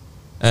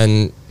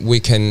 And we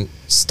can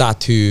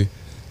start to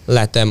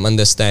let them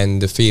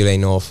understand the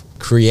feeling of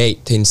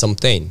creating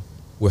something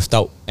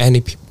without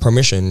any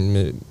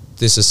permission.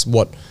 This is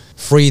what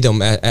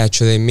freedom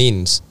actually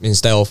means,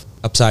 instead of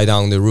upside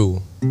down the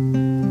rule.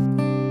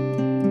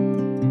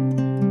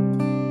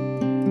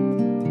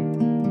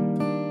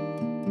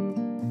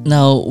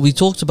 Now, we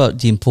talked about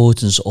the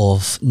importance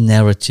of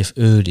narrative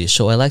earlier,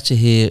 so I'd like to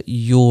hear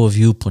your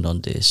viewpoint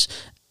on this.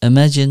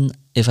 Imagine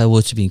if I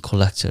were to be a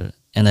collector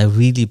and I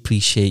really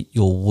appreciate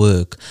your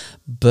work,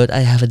 but I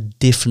have a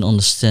different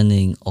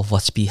understanding of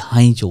what's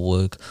behind your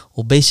work,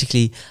 or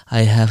basically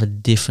I have a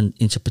different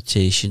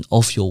interpretation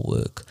of your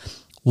work.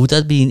 Would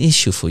that be an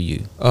issue for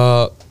you?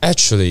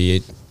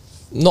 Actually,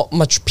 not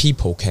much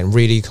people can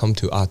really come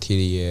to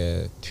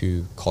Atelier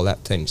to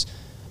collect things.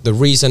 The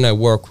reason I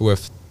work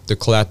with the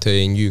collector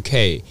in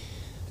UK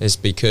is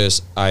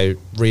because I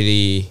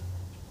really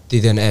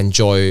didn't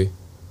enjoy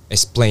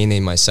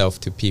explaining myself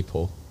to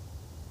people,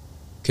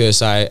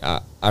 because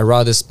I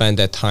rather spend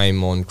that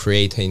time on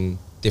creating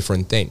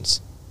different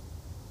things.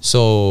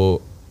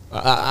 So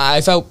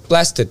I felt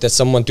blessed that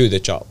someone do the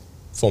job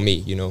for me,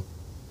 you know.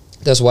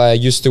 That's why I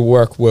used to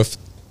work with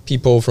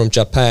people from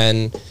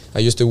Japan. I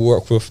used to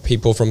work with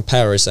people from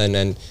Paris,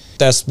 and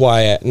that's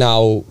why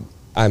now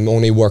I'm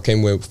only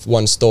working with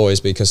one store,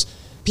 is because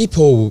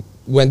people,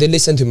 when they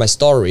listen to my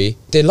story,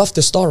 they love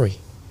the story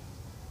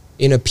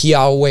in a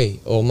PR way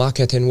or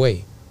marketing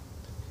way.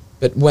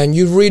 But when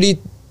you really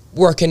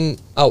working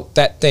out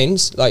that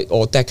things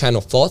or that kind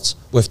of thoughts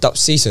without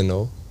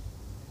seasonal.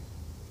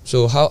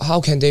 So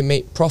how can they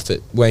make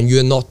profit when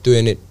you're not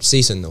doing it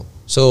seasonal?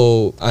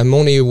 So I'm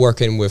only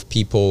working with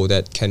people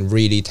that can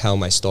really tell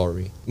my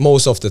story.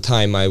 Most of the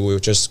time I will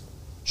just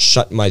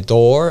shut my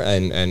door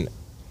and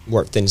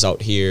work things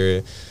out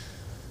here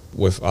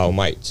with our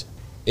might.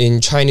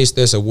 In Chinese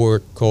there's a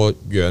word called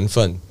缘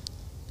分.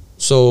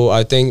 So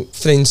I think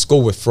things go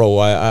with flow.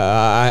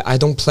 I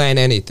don't plan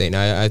anything.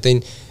 I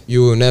think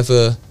you will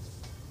never,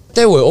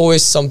 there will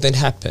always something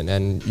happen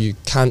and you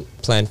can't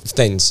plan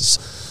things.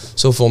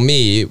 So for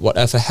me,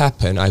 whatever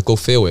happen, I go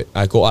feel it.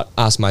 I go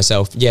ask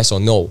myself yes or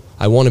no.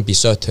 I want to be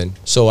certain.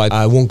 So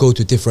I won't go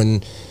to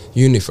different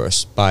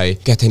universe by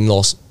getting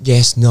lost.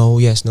 Yes, no,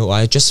 yes, no.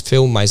 I just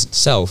feel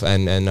myself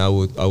and I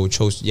would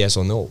choose yes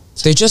or no.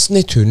 They just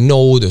need to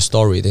know the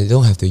story. They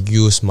don't have to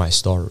use my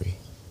story.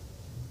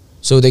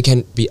 So they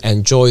can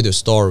enjoy the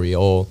story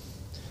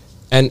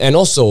and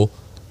also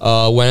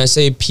when I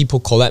say people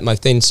collect my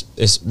things,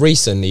 is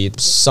recently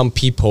some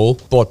people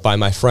bought by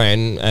my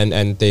friend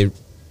and they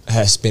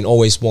has been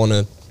always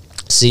wanna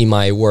see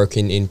my work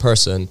in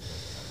person.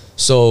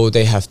 So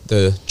they have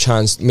the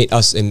chance to meet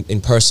us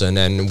in person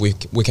and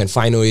we can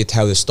finally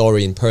tell the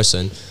story in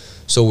person.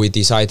 So we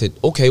decided,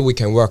 okay, we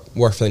can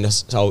work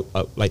things out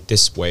like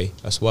this way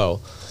as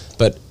well.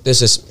 But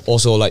this is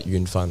also like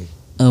缘分.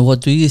 What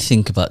do you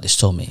think about this,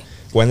 Tommy?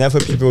 Whenever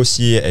people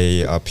see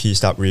a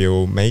piece that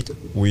Reo made,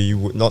 we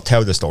would not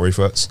tell the story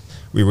first.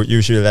 We would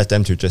usually let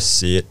them to just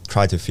see it,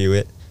 try to feel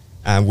it,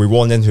 and we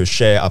want them to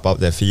share about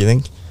their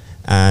feeling,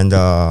 and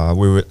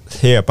we would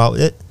hear about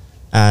it.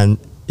 And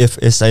if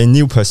it's a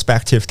new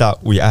perspective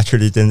that we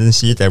actually didn't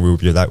see, then we would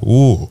be like,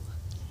 ooh,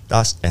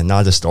 that's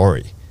another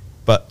story.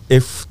 But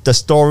if the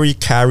story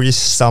carries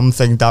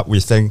something that we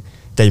think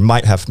they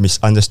might have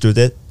misunderstood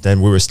it,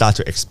 then we will start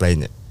to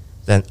explain it.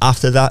 Then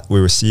after that,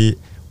 we will see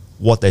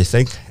what they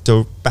think.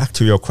 So back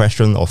to your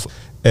question of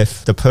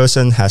if the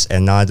person has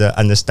another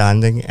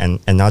understanding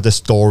and another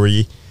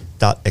story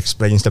that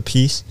explains the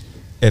piece,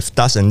 if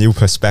that's a new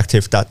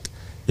perspective that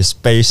is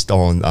based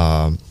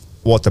on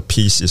what the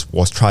piece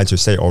was trying to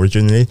say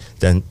originally,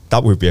 then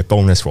that would be a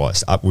bonus for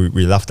us.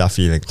 We love that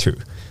feeling too.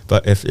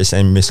 But if it's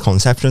a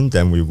misconception,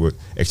 then we would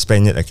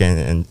explain it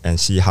again and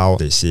see how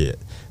they see it.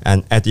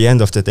 And at the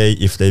end of the day,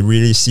 if they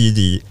really see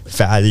the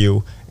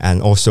value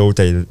and also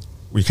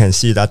we can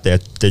see that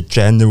they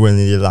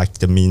genuinely like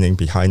the meaning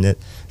behind it,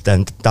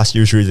 then that's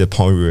usually the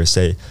point we will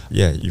say,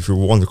 yeah, if you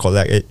want to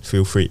collect it,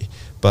 feel free.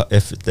 But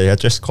if they are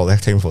just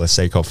collecting for the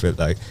sake of it,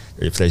 like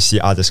if they see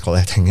others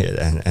collecting it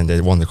and they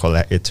want to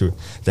collect it too,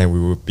 then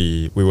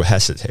we will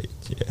hesitate.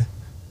 Yeah.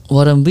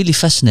 What I'm really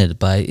fascinated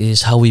by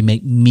is how we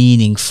make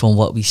meaning from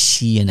what we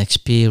see and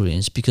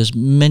experience, because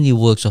many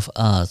works of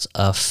art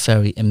are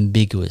very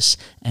ambiguous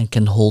and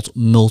can hold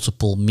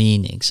multiple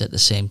meanings at the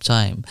same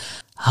time.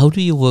 How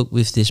do you work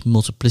with this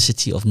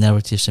multiplicity of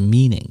narratives and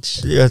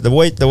meanings? Yeah, the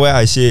way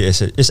I see it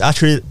is it's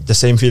actually the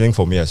same feeling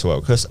for me as well.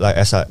 Because like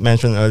as I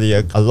mentioned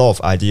earlier, a lot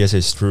of ideas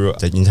is through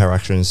the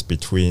interactions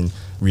between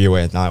Reo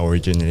and I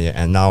originally,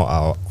 and now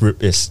our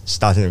group is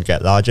starting to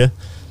get larger.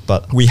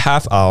 But we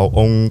have our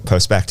own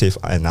perspective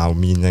and our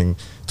meaning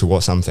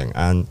towards something.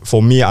 And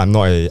for me, I'm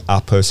not an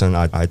art person.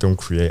 I don't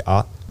create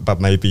art. But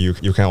maybe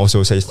you can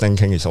also say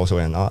thinking is also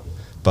an art.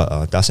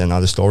 But that's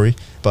another story.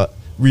 But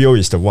Reo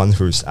is the one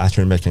who's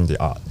actually making the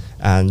art.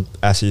 And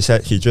as he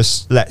said, he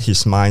just let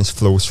his mind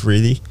flow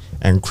freely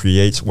and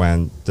creates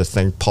when the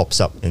thing pops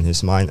up in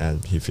his mind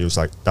and he feels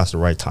like that's the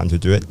right time to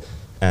do it.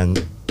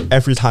 And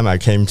every time I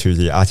came to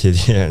the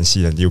atelier and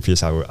see a new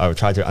piece, I would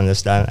try to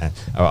understand, and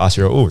I would ask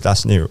Reo, oh,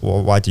 that's new.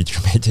 Well, why did you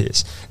make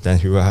this? Then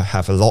he will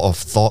have a lot of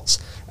thoughts.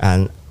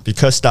 And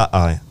because that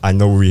I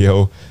know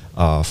Reo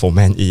for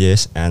many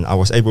years, and I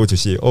was able to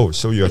see, oh,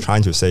 so you're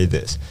trying to say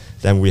this.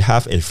 Then we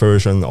have a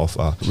version of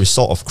we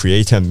sort of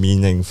create a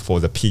meaning for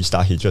the piece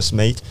that he just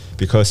made,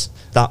 because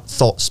that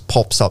thought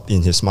pops up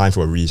in his mind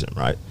for a reason,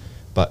 right?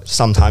 But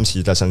sometimes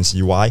he doesn't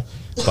see why.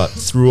 But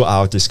through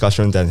our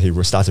discussion, then he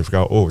will start to figure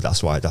out, oh,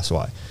 that's why.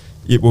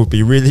 It will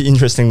be really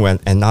interesting when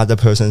another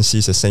person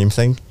sees the same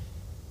thing.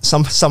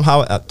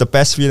 Somehow the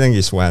best feeling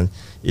is when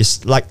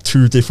it's like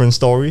two different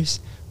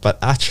stories, but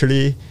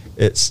actually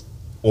it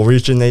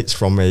originates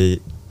from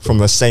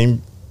the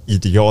same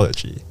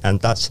ideology.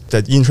 And that's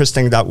the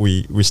interesting that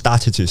we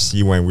started to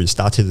see when we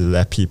started to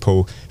let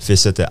people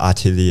visit the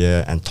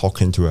atelier and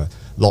talking to a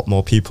lot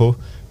more people,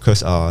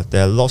 because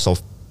there are lots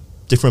of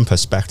different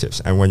perspectives,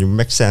 and when you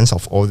make sense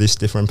of all these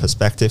different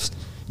perspectives,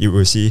 you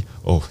will see,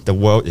 oh, the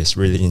world is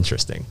really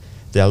interesting.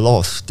 There are a lot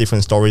of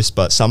different stories,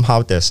 but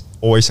somehow there's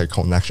always a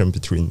connection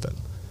between them.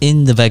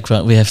 In the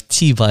background, we have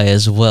T-Bai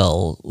as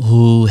well,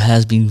 who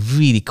has been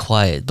really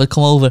quiet, but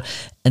come over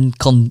and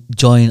come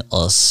join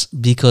us,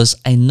 because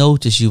I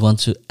notice you want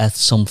to add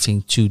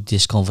something to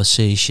this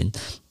conversation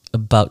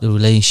about the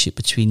relationship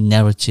between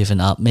narrative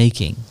and art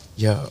making.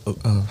 Yeah,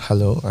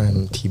 hello,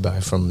 I'm T-Bai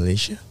from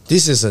Malaysia.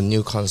 This is a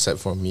new concept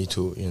for me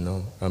too,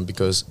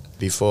 because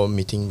before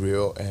meeting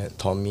Reo and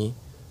Tommy,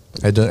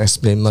 I don't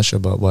explain much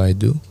about what I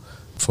do.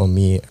 for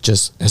me,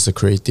 just as a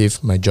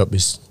creative, my job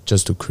is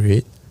just to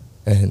create,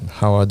 and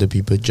how other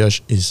people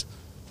judge is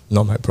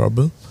not my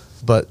problem.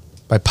 But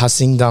by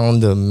passing down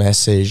the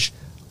message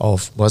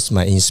of what's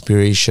my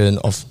inspiration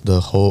of the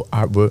whole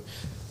artwork,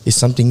 is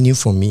something new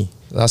for me.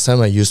 Last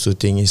time I used to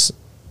think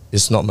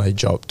it's not my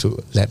job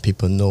to let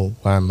people know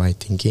what am I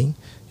thinking.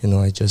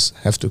 I just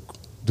have to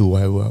do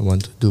whatever I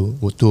want to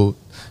do,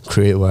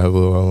 create whatever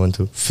I want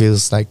to,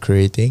 feels like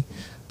creating.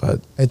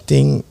 But I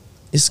think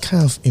it's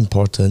kind of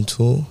important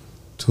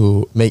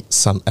to make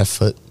some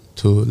effort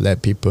to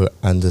let people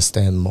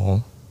understand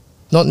more.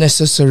 Not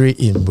necessarily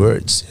in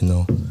words,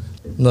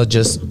 not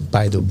just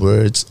by the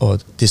words or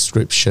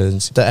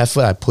descriptions. The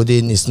effort I put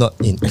in is not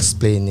in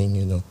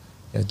explaining,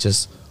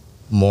 just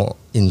more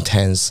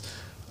intense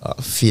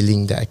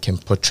feeling that I can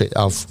portray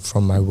out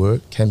from my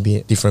work can be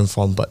a different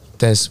form, but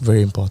that's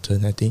very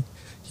important, I think.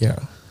 Yeah.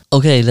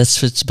 Okay, let's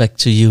switch back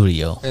to you,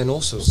 Reo. And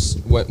also,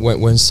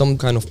 when some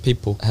kind of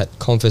people had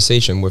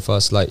conversation with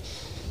us, like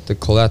the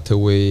collector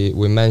we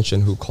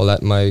mentioned who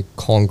collect my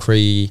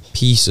concrete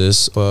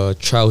pieces or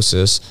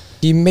trousers,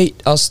 he made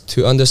us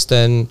to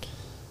understand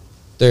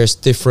there's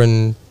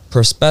different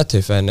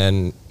perspective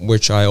and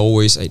which I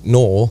always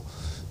ignore.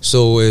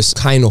 So it's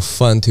kind of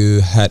fun to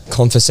have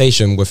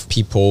conversation with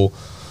people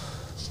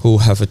who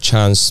have a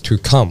chance to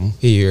come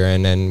here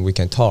and then we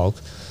can talk.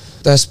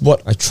 That's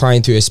what I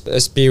trying to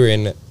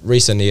experience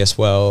recently as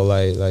well,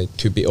 like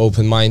to be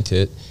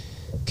open-minded,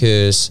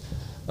 because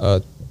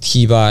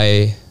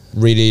T-by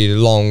really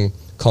long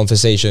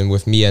conversation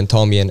with me and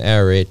Tommy and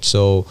Eric,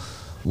 so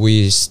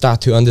we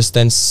start to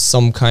understand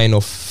some kind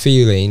of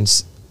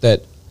feelings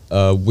that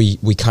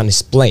we can't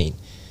explain.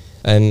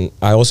 And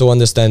I also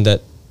understand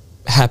that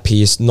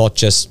happy is not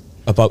just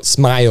about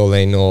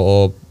smiling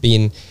or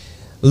being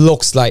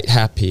looks like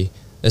happy.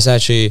 It's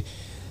actually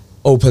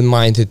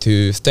open-minded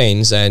to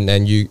things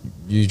and you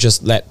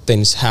just let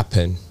things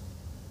happen.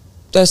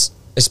 That's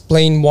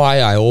explain why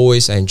I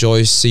always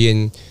enjoy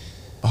seeing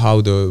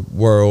how the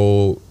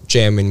world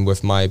jamming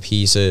with my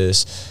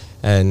pieces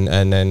and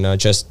then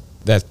just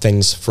let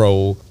things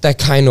flow. That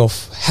kind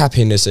of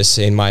happiness is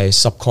in my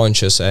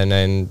subconscious, and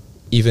then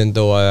even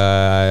though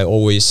I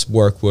always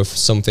work with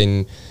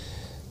something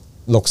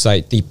looks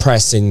like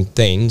depressing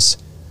things,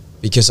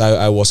 because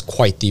I was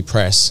quite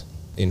depressed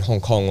in Hong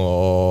Kong,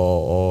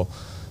 or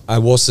I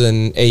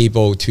wasn't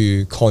able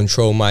to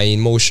control my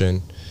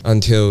emotion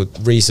until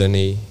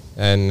recently,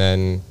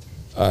 and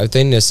I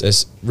think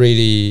it's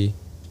really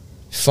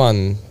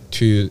fun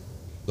to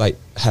like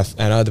have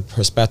another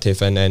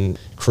perspective and then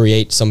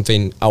create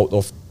something out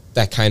of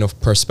that kind of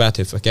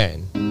perspective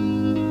again.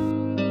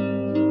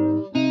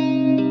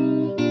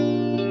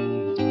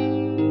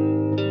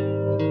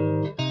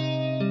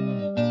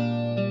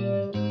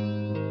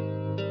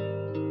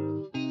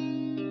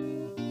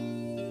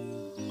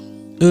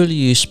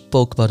 Earlier you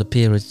spoke about a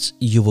period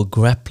you were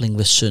grappling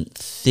with certain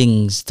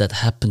things that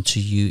happened to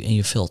you and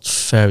you felt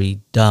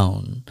very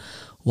down.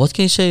 What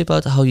can you say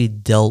about how you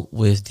dealt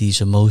with these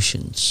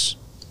emotions?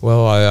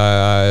 Well,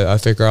 I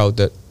figure out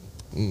that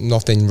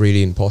nothing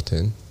really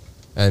important,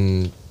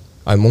 and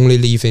I'm only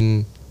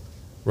living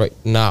right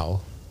now,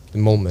 the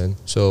moment.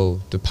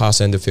 So the past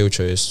and the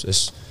future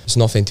is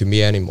nothing to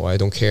me anymore. I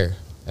don't care.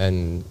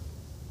 And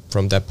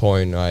from that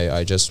point,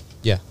 I just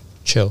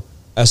chill.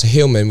 As a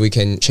human, we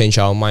can change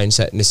our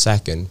mindset in a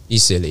second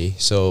easily.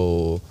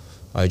 So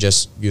I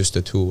just use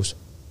the tools.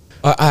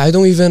 I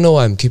don't even know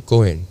I'm keep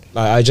going.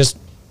 I just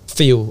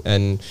feel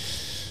and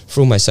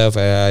through myself.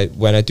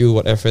 When I do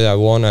whatever I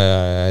want,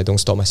 I don't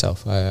stop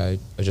myself. I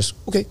just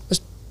okay.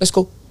 Let's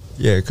go.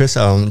 Yeah, because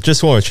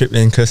just want to chip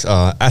in because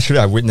actually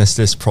I witnessed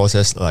this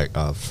process like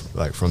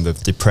from the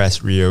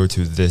depressed Reo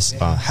to this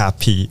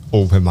happy,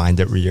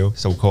 open-minded Reo,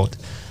 so-called.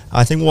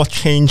 I think what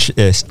changed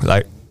is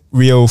like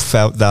Reo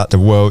felt that the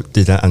world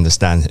didn't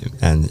understand him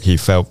and he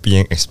felt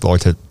being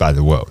exploited by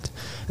the world.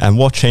 And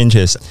what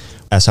changes,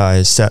 as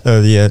I said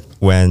earlier,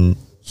 when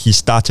he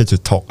started to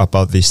talk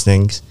about these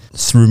things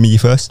through me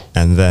first,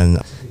 and then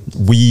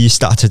we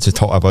started to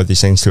talk about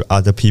these things to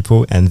other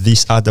people, and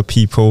these other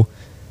people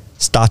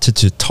started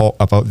to talk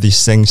about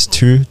these things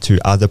too to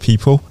other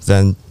people,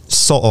 then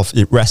sort of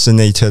it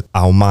resonated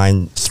our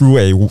mind through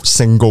a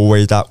single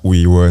way that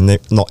we were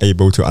not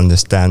able to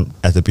understand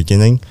at the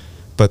beginning.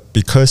 But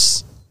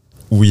because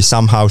we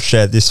somehow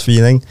shared this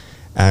feeling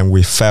and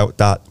we felt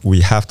that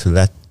we have to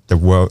let the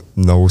world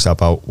knows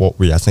about what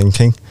we are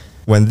thinking.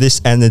 When this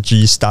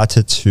energy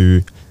started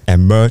to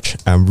emerge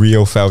and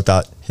Reo felt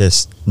that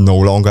he's no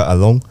longer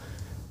alone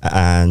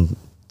and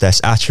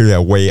there's actually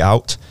a way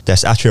out,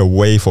 there's actually a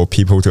way for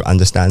people to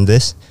understand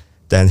this,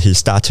 then he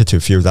started to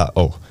feel that,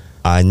 oh,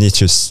 I need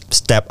to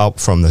step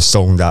up from the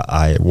zone that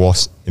I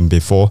was in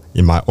before,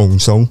 in my own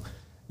zone,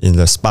 in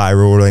the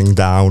spiraling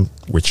down,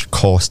 which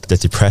caused the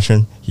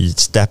depression. He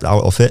stepped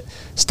out of it,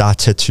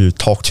 started to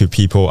talk to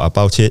people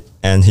about it,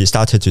 and he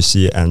started to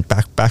see, and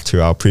back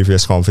to our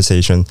previous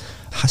conversation,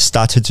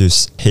 started to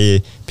hear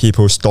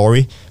people's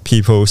story,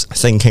 people's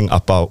thinking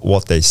about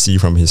what they see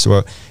from his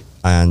work.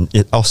 and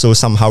it also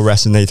somehow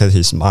resonated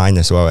his mind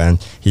as well, and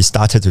he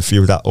started to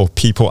feel that, oh,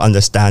 people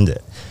understand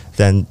it.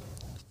 Then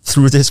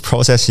through this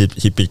process,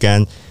 he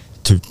began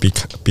to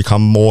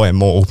become more and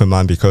more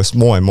open-minded, because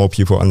more and more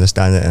people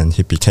understand it, and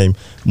he became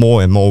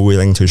more and more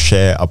willing to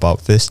share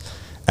about this.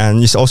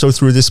 And it's also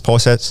through this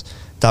process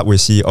that we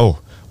see, oh,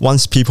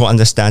 once people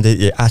understand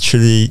it, it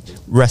actually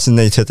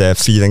resonated their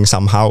feelings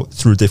somehow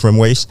through different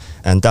ways.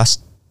 And that's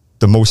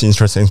the most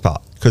interesting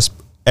part, because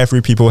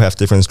every people have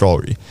different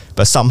story,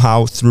 but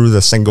somehow through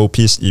the single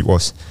piece,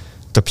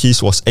 the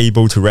piece was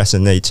able to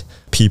resonate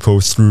people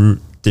through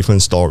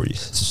different stories.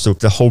 So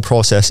the whole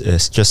process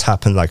is just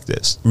happened like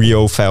this.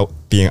 Reo felt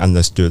being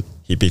understood.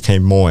 He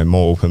became more and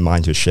more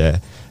open-minded to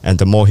share. And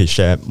the more he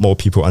shared, more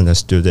people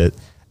understood it,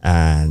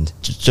 and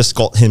just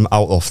got him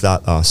out of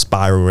that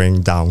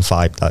spiraling down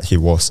vibe that he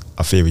was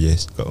a few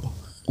years ago.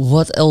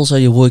 What else are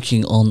you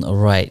working on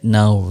right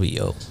now,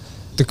 Reo?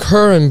 The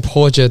current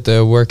project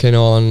that I'm working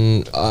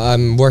on,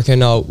 I'm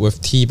working out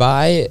with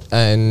T-Bai,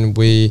 and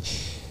we're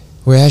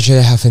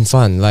actually having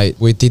fun. Like,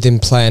 we didn't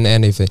plan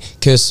anything,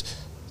 because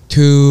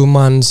 2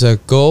 months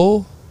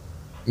ago,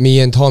 me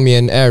and Tommy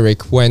and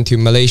Eric went to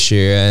Malaysia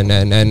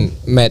and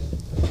met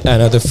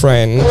another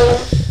friend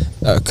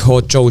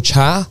called Joe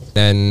Cha,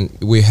 and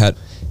we had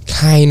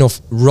kind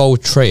of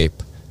road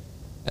trip,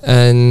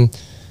 and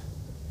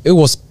it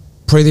was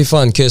pretty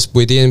fun because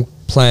we didn't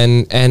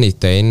plan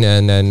anything,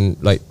 and then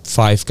like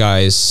 5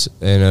 guys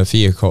in a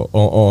vehicle,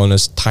 on a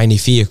tiny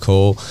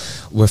vehicle,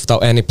 without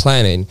any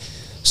planning.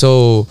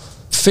 So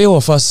few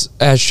of us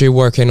actually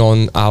working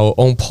on our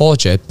own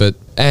project, but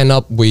end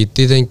up we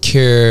didn't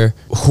care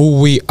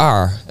who we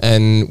are,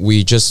 and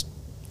we just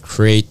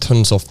create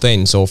tons of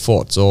things or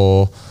thoughts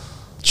or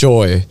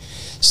joy.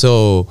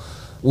 So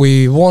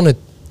we want to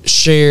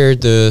share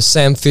the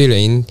same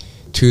feeling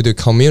to the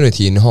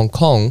community in Hong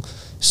Kong.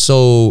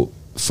 So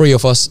 3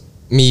 of us,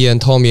 me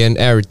and Tommy and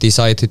Eric,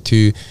 decided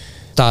to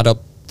start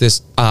up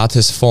this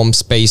artist form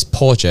space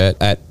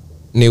project at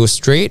New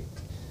Street.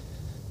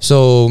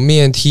 So me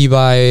and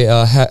T-Bai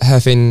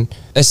having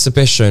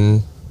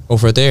exhibition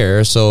over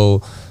there,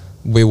 so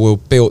we will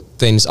build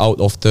things out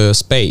of the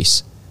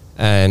space.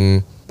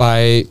 And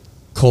by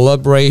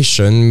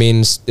collaboration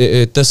means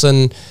it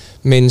doesn't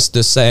means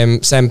the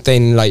same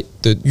thing like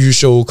the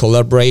usual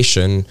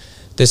collaboration.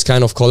 This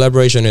kind of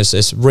collaboration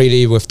is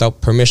really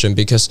without permission,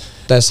 because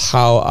that's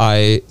how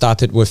I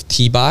started with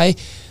T-Bai.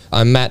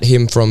 I met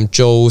him from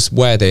Joe's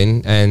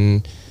wedding,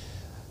 and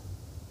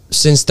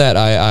since that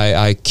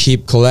I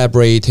keep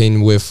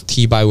collaborating with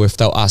T-Bai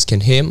without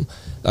asking him.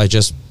 I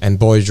just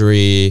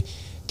embroidery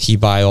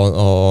T-Bai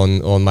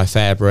on my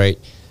fabric.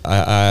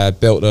 I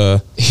built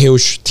a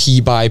huge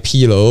T-Bai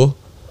pillow,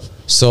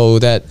 so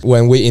that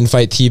when we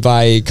invite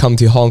T-Bai come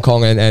to Hong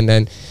Kong,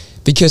 and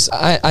because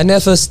I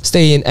never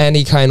stay in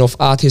any kind of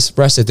artist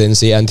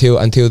residency until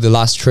the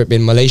last trip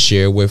in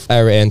Malaysia with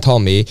Eric and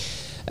Tommy,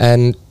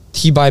 and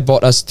T-Bai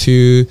brought us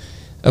to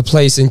a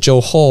place in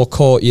Johor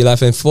called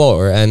 11th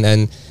Floor,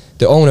 and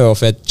the owner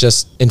of it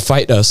just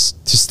invited us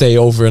to stay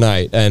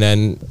overnight, and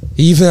then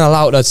he even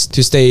allowed us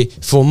to stay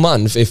for a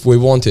month if we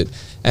wanted,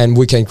 and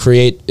we can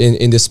create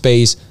in the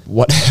space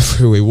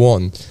whatever we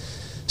want.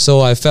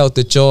 So I felt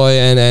the joy,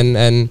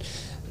 and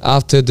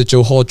after the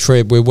Johor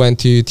trip, we went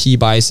to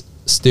T-Bai's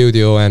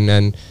studio,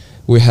 and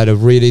we had a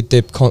really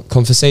deep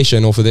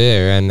conversation over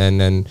there.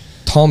 And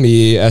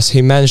Tommy, as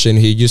he mentioned,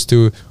 he used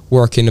to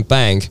work in a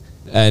bank,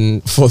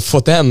 and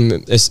for them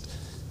it's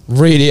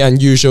really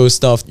unusual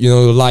stuff,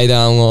 lie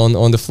down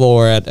on the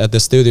floor at the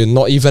studio,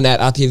 not even at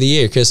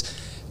atelier, because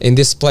in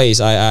this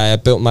place I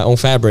built my own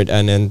fabric,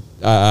 and then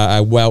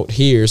I weld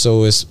here,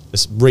 so it's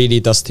really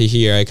dusty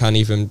here. I can't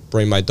even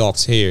bring my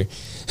dogs here.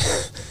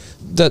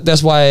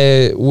 That's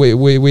why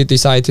we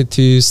decided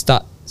to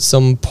start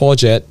some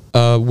project.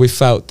 We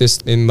felt this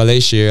in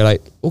Malaysia,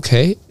 like,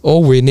 okay,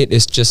 all we need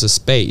is just a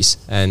space,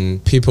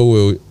 and people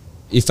will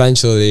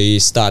eventually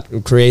start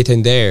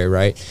creating there,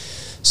 right?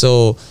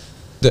 So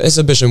the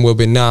exhibition will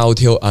be now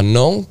till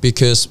unknown,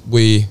 because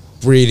we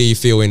really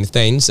feeling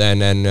things,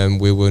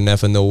 and we will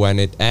never know when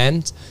it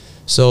ends.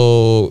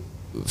 So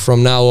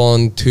from now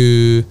on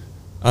to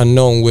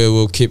unknown, we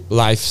will keep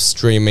live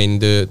streaming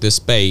the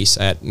space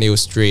at New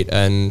Street,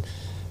 and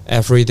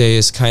every day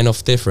is kind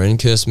of different,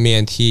 because me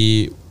and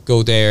T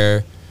go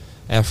there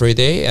every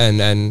day,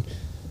 and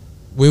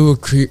we will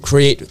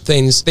create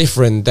things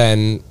different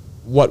than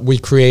what we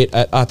create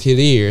at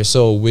Atelier.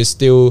 So we're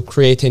still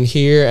creating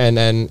here,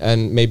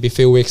 and maybe a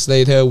few weeks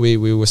later we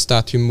will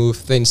start to move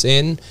things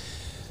in.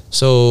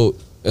 So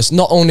it's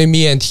not only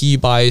me and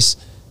T-Bai's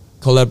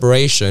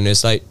collaboration,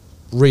 it's like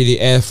really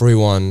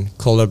everyone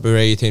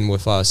collaborating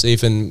with us.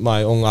 Even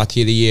my own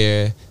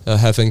atelier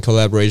having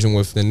collaboration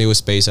with the new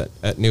space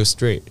at New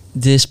Street.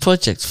 This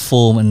project,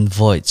 Form and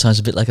Void, sounds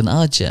a bit like an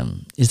art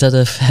jam. Is that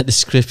a fair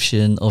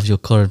description of your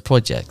current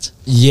project?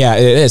 Yeah,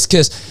 it is,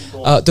 because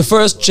the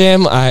first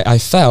jam I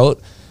felt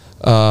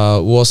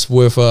was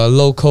with a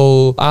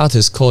local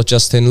artist called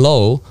Justin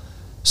Lowe.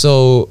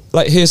 So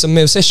like, he's a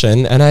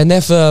musician, and I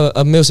never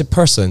a music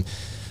person,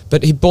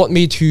 But he brought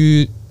me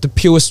to the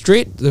Pure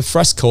Street, the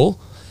fresco,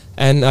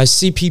 and I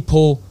see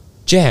people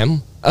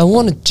jam. I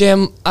want to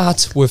jam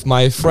art with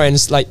my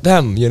friends like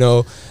them, you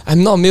know.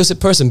 I'm not a music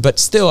person, but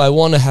still I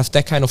want to have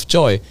that kind of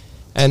joy.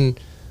 And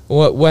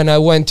when I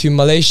went to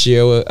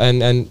Malaysia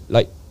and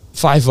like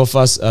 5 of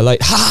us are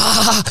like, ha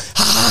ha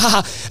ha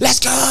ha, let's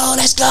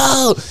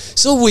go.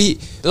 So we,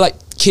 like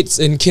kids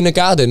in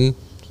kindergarten,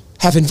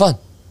 having fun.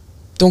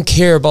 Don't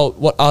care about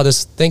what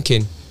others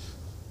thinking.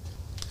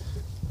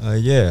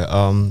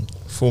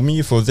 For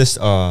me, for this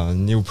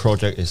new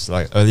project, is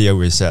like earlier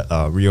we said,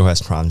 Reo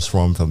has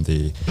transformed from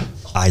the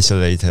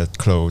isolated,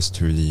 close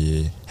to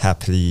the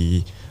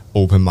happily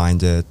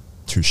open-minded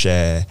to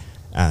share.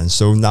 And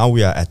so now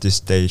we are at this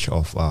stage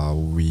of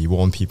we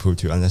want people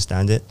to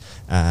understand it,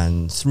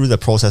 and through the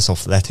process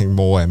of letting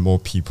more and more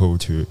people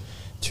to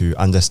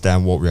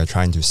understand what we are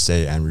trying to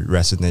say, and we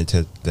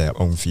resonated their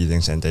own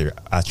feelings, and they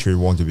actually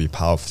want to be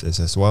part of this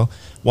as well.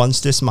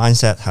 Once this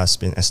mindset has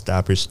been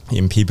established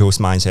in people's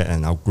mindset,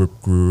 and our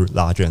group grew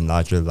larger and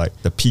larger, like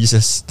the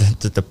pieces,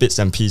 the bits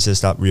and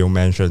pieces that Reo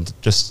mentioned,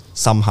 just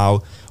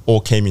somehow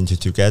all came into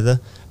together.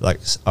 Like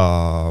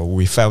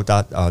we felt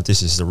that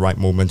this is the right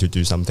moment to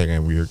do something,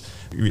 and we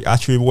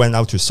actually went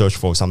out to search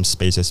for some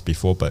spaces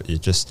before, but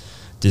it just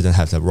didn't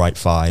have the right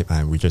vibe,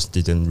 and we just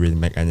didn't really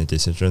make any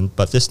decision.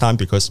 But this time,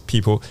 because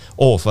people,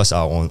 all of us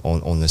are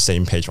on the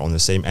same page, on the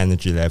same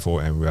energy level,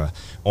 and we are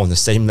on the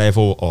same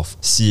level of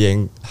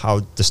seeing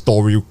how the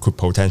story could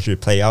potentially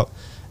play out,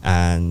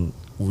 and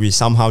we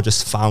somehow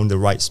just found the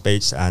right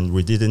space, and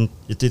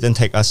it didn't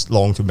take us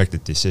long to make the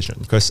decision,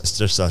 because it's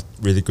just a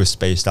really good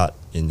space that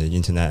in the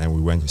internet, and we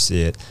went to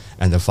see it,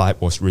 and the vibe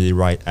was really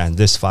right, and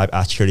this vibe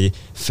actually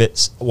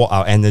fits what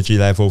our energy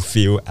level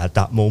feel at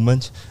that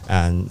moment,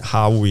 and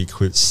how we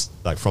could,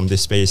 like, from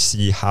this space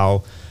see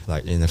how,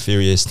 like, in a few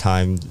years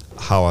time,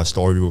 how our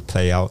story will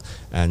play out,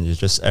 and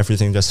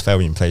everything just fell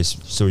in place.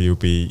 So it'll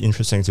be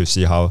interesting to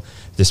see how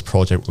this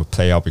project will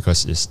play out,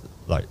 because it's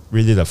like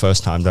really the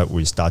first time that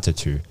we started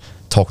to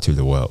talk to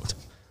the world.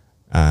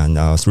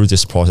 And through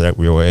this project,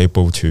 we were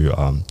able to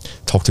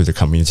talk to the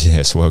community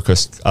as well,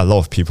 because a lot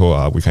of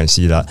people, we can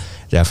see that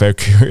they are very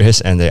curious,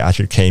 and they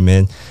actually came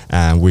in,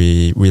 and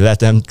we let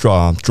them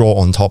draw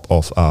on top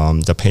of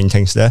the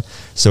paintings there.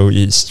 So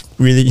it's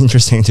really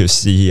interesting to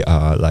see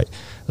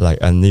like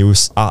a new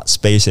art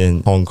space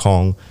in Hong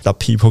Kong, that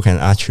people can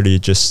actually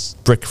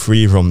just break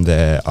free from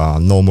their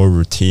normal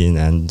routine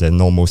and their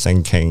normal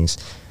thinkings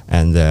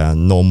and their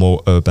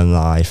normal urban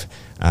life.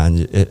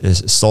 And it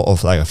is sort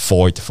of like a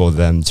void for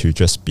them to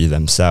just be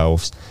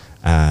themselves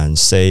and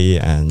say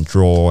and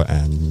draw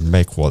and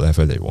make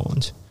whatever they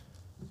want.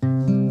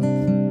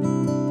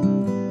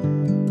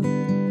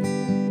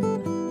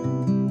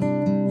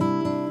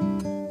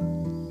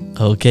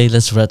 Okay,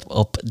 let's wrap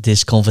up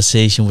this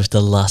conversation with the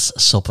Last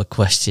Supper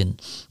question.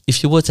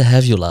 If you were to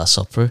have your Last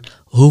Supper,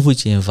 who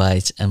would you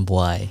invite and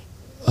why?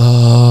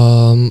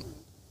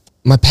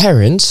 My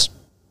parents,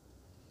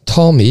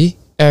 Tommy,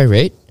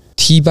 Eric,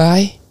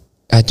 T-Bai.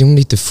 I don't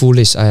need the full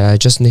list. I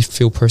just need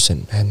few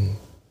person, and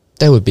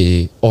that would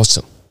be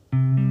awesome.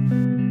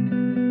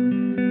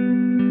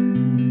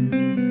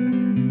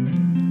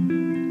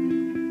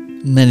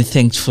 Many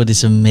thanks for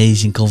this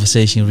amazing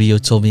conversation, Reo,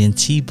 Tommy and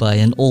T-Bai,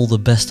 and all the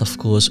best, of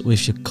course,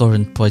 with your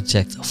current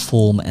project,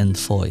 Form and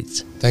Void.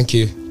 Thank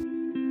you.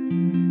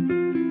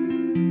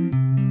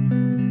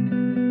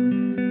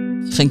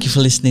 Thank you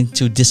for listening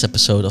to this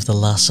episode of The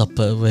Last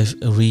Supper with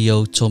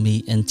Reo,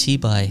 Tommy and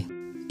T-Bai.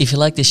 If you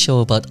like this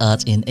show about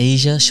art in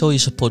Asia, show your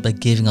support by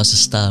giving us a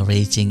star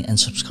rating and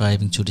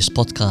subscribing to this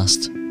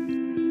podcast.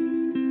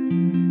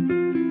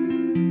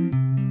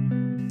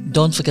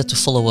 Don't forget to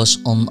follow us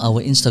on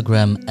our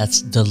Instagram at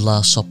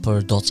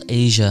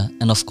thelastSupper.asia.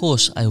 And of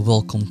course, I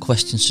welcome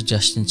questions,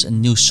 suggestions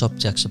and new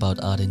subjects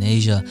about art in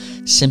Asia.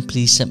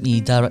 Simply send me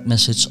a direct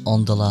message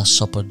on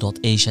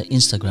thelastSupper.asia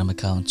Instagram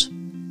account.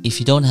 If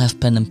you don't have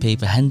pen and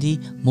paper handy,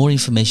 more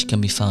information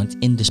can be found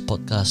in this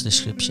podcast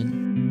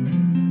description.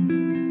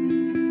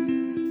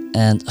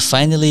 And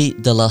finally,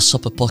 the Last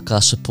Supper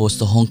podcast supports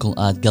the Hong Kong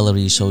Art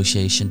Gallery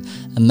Association,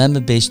 a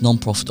member-based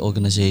non-profit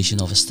organization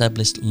of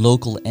established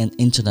local and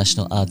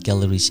international art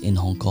galleries in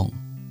Hong Kong.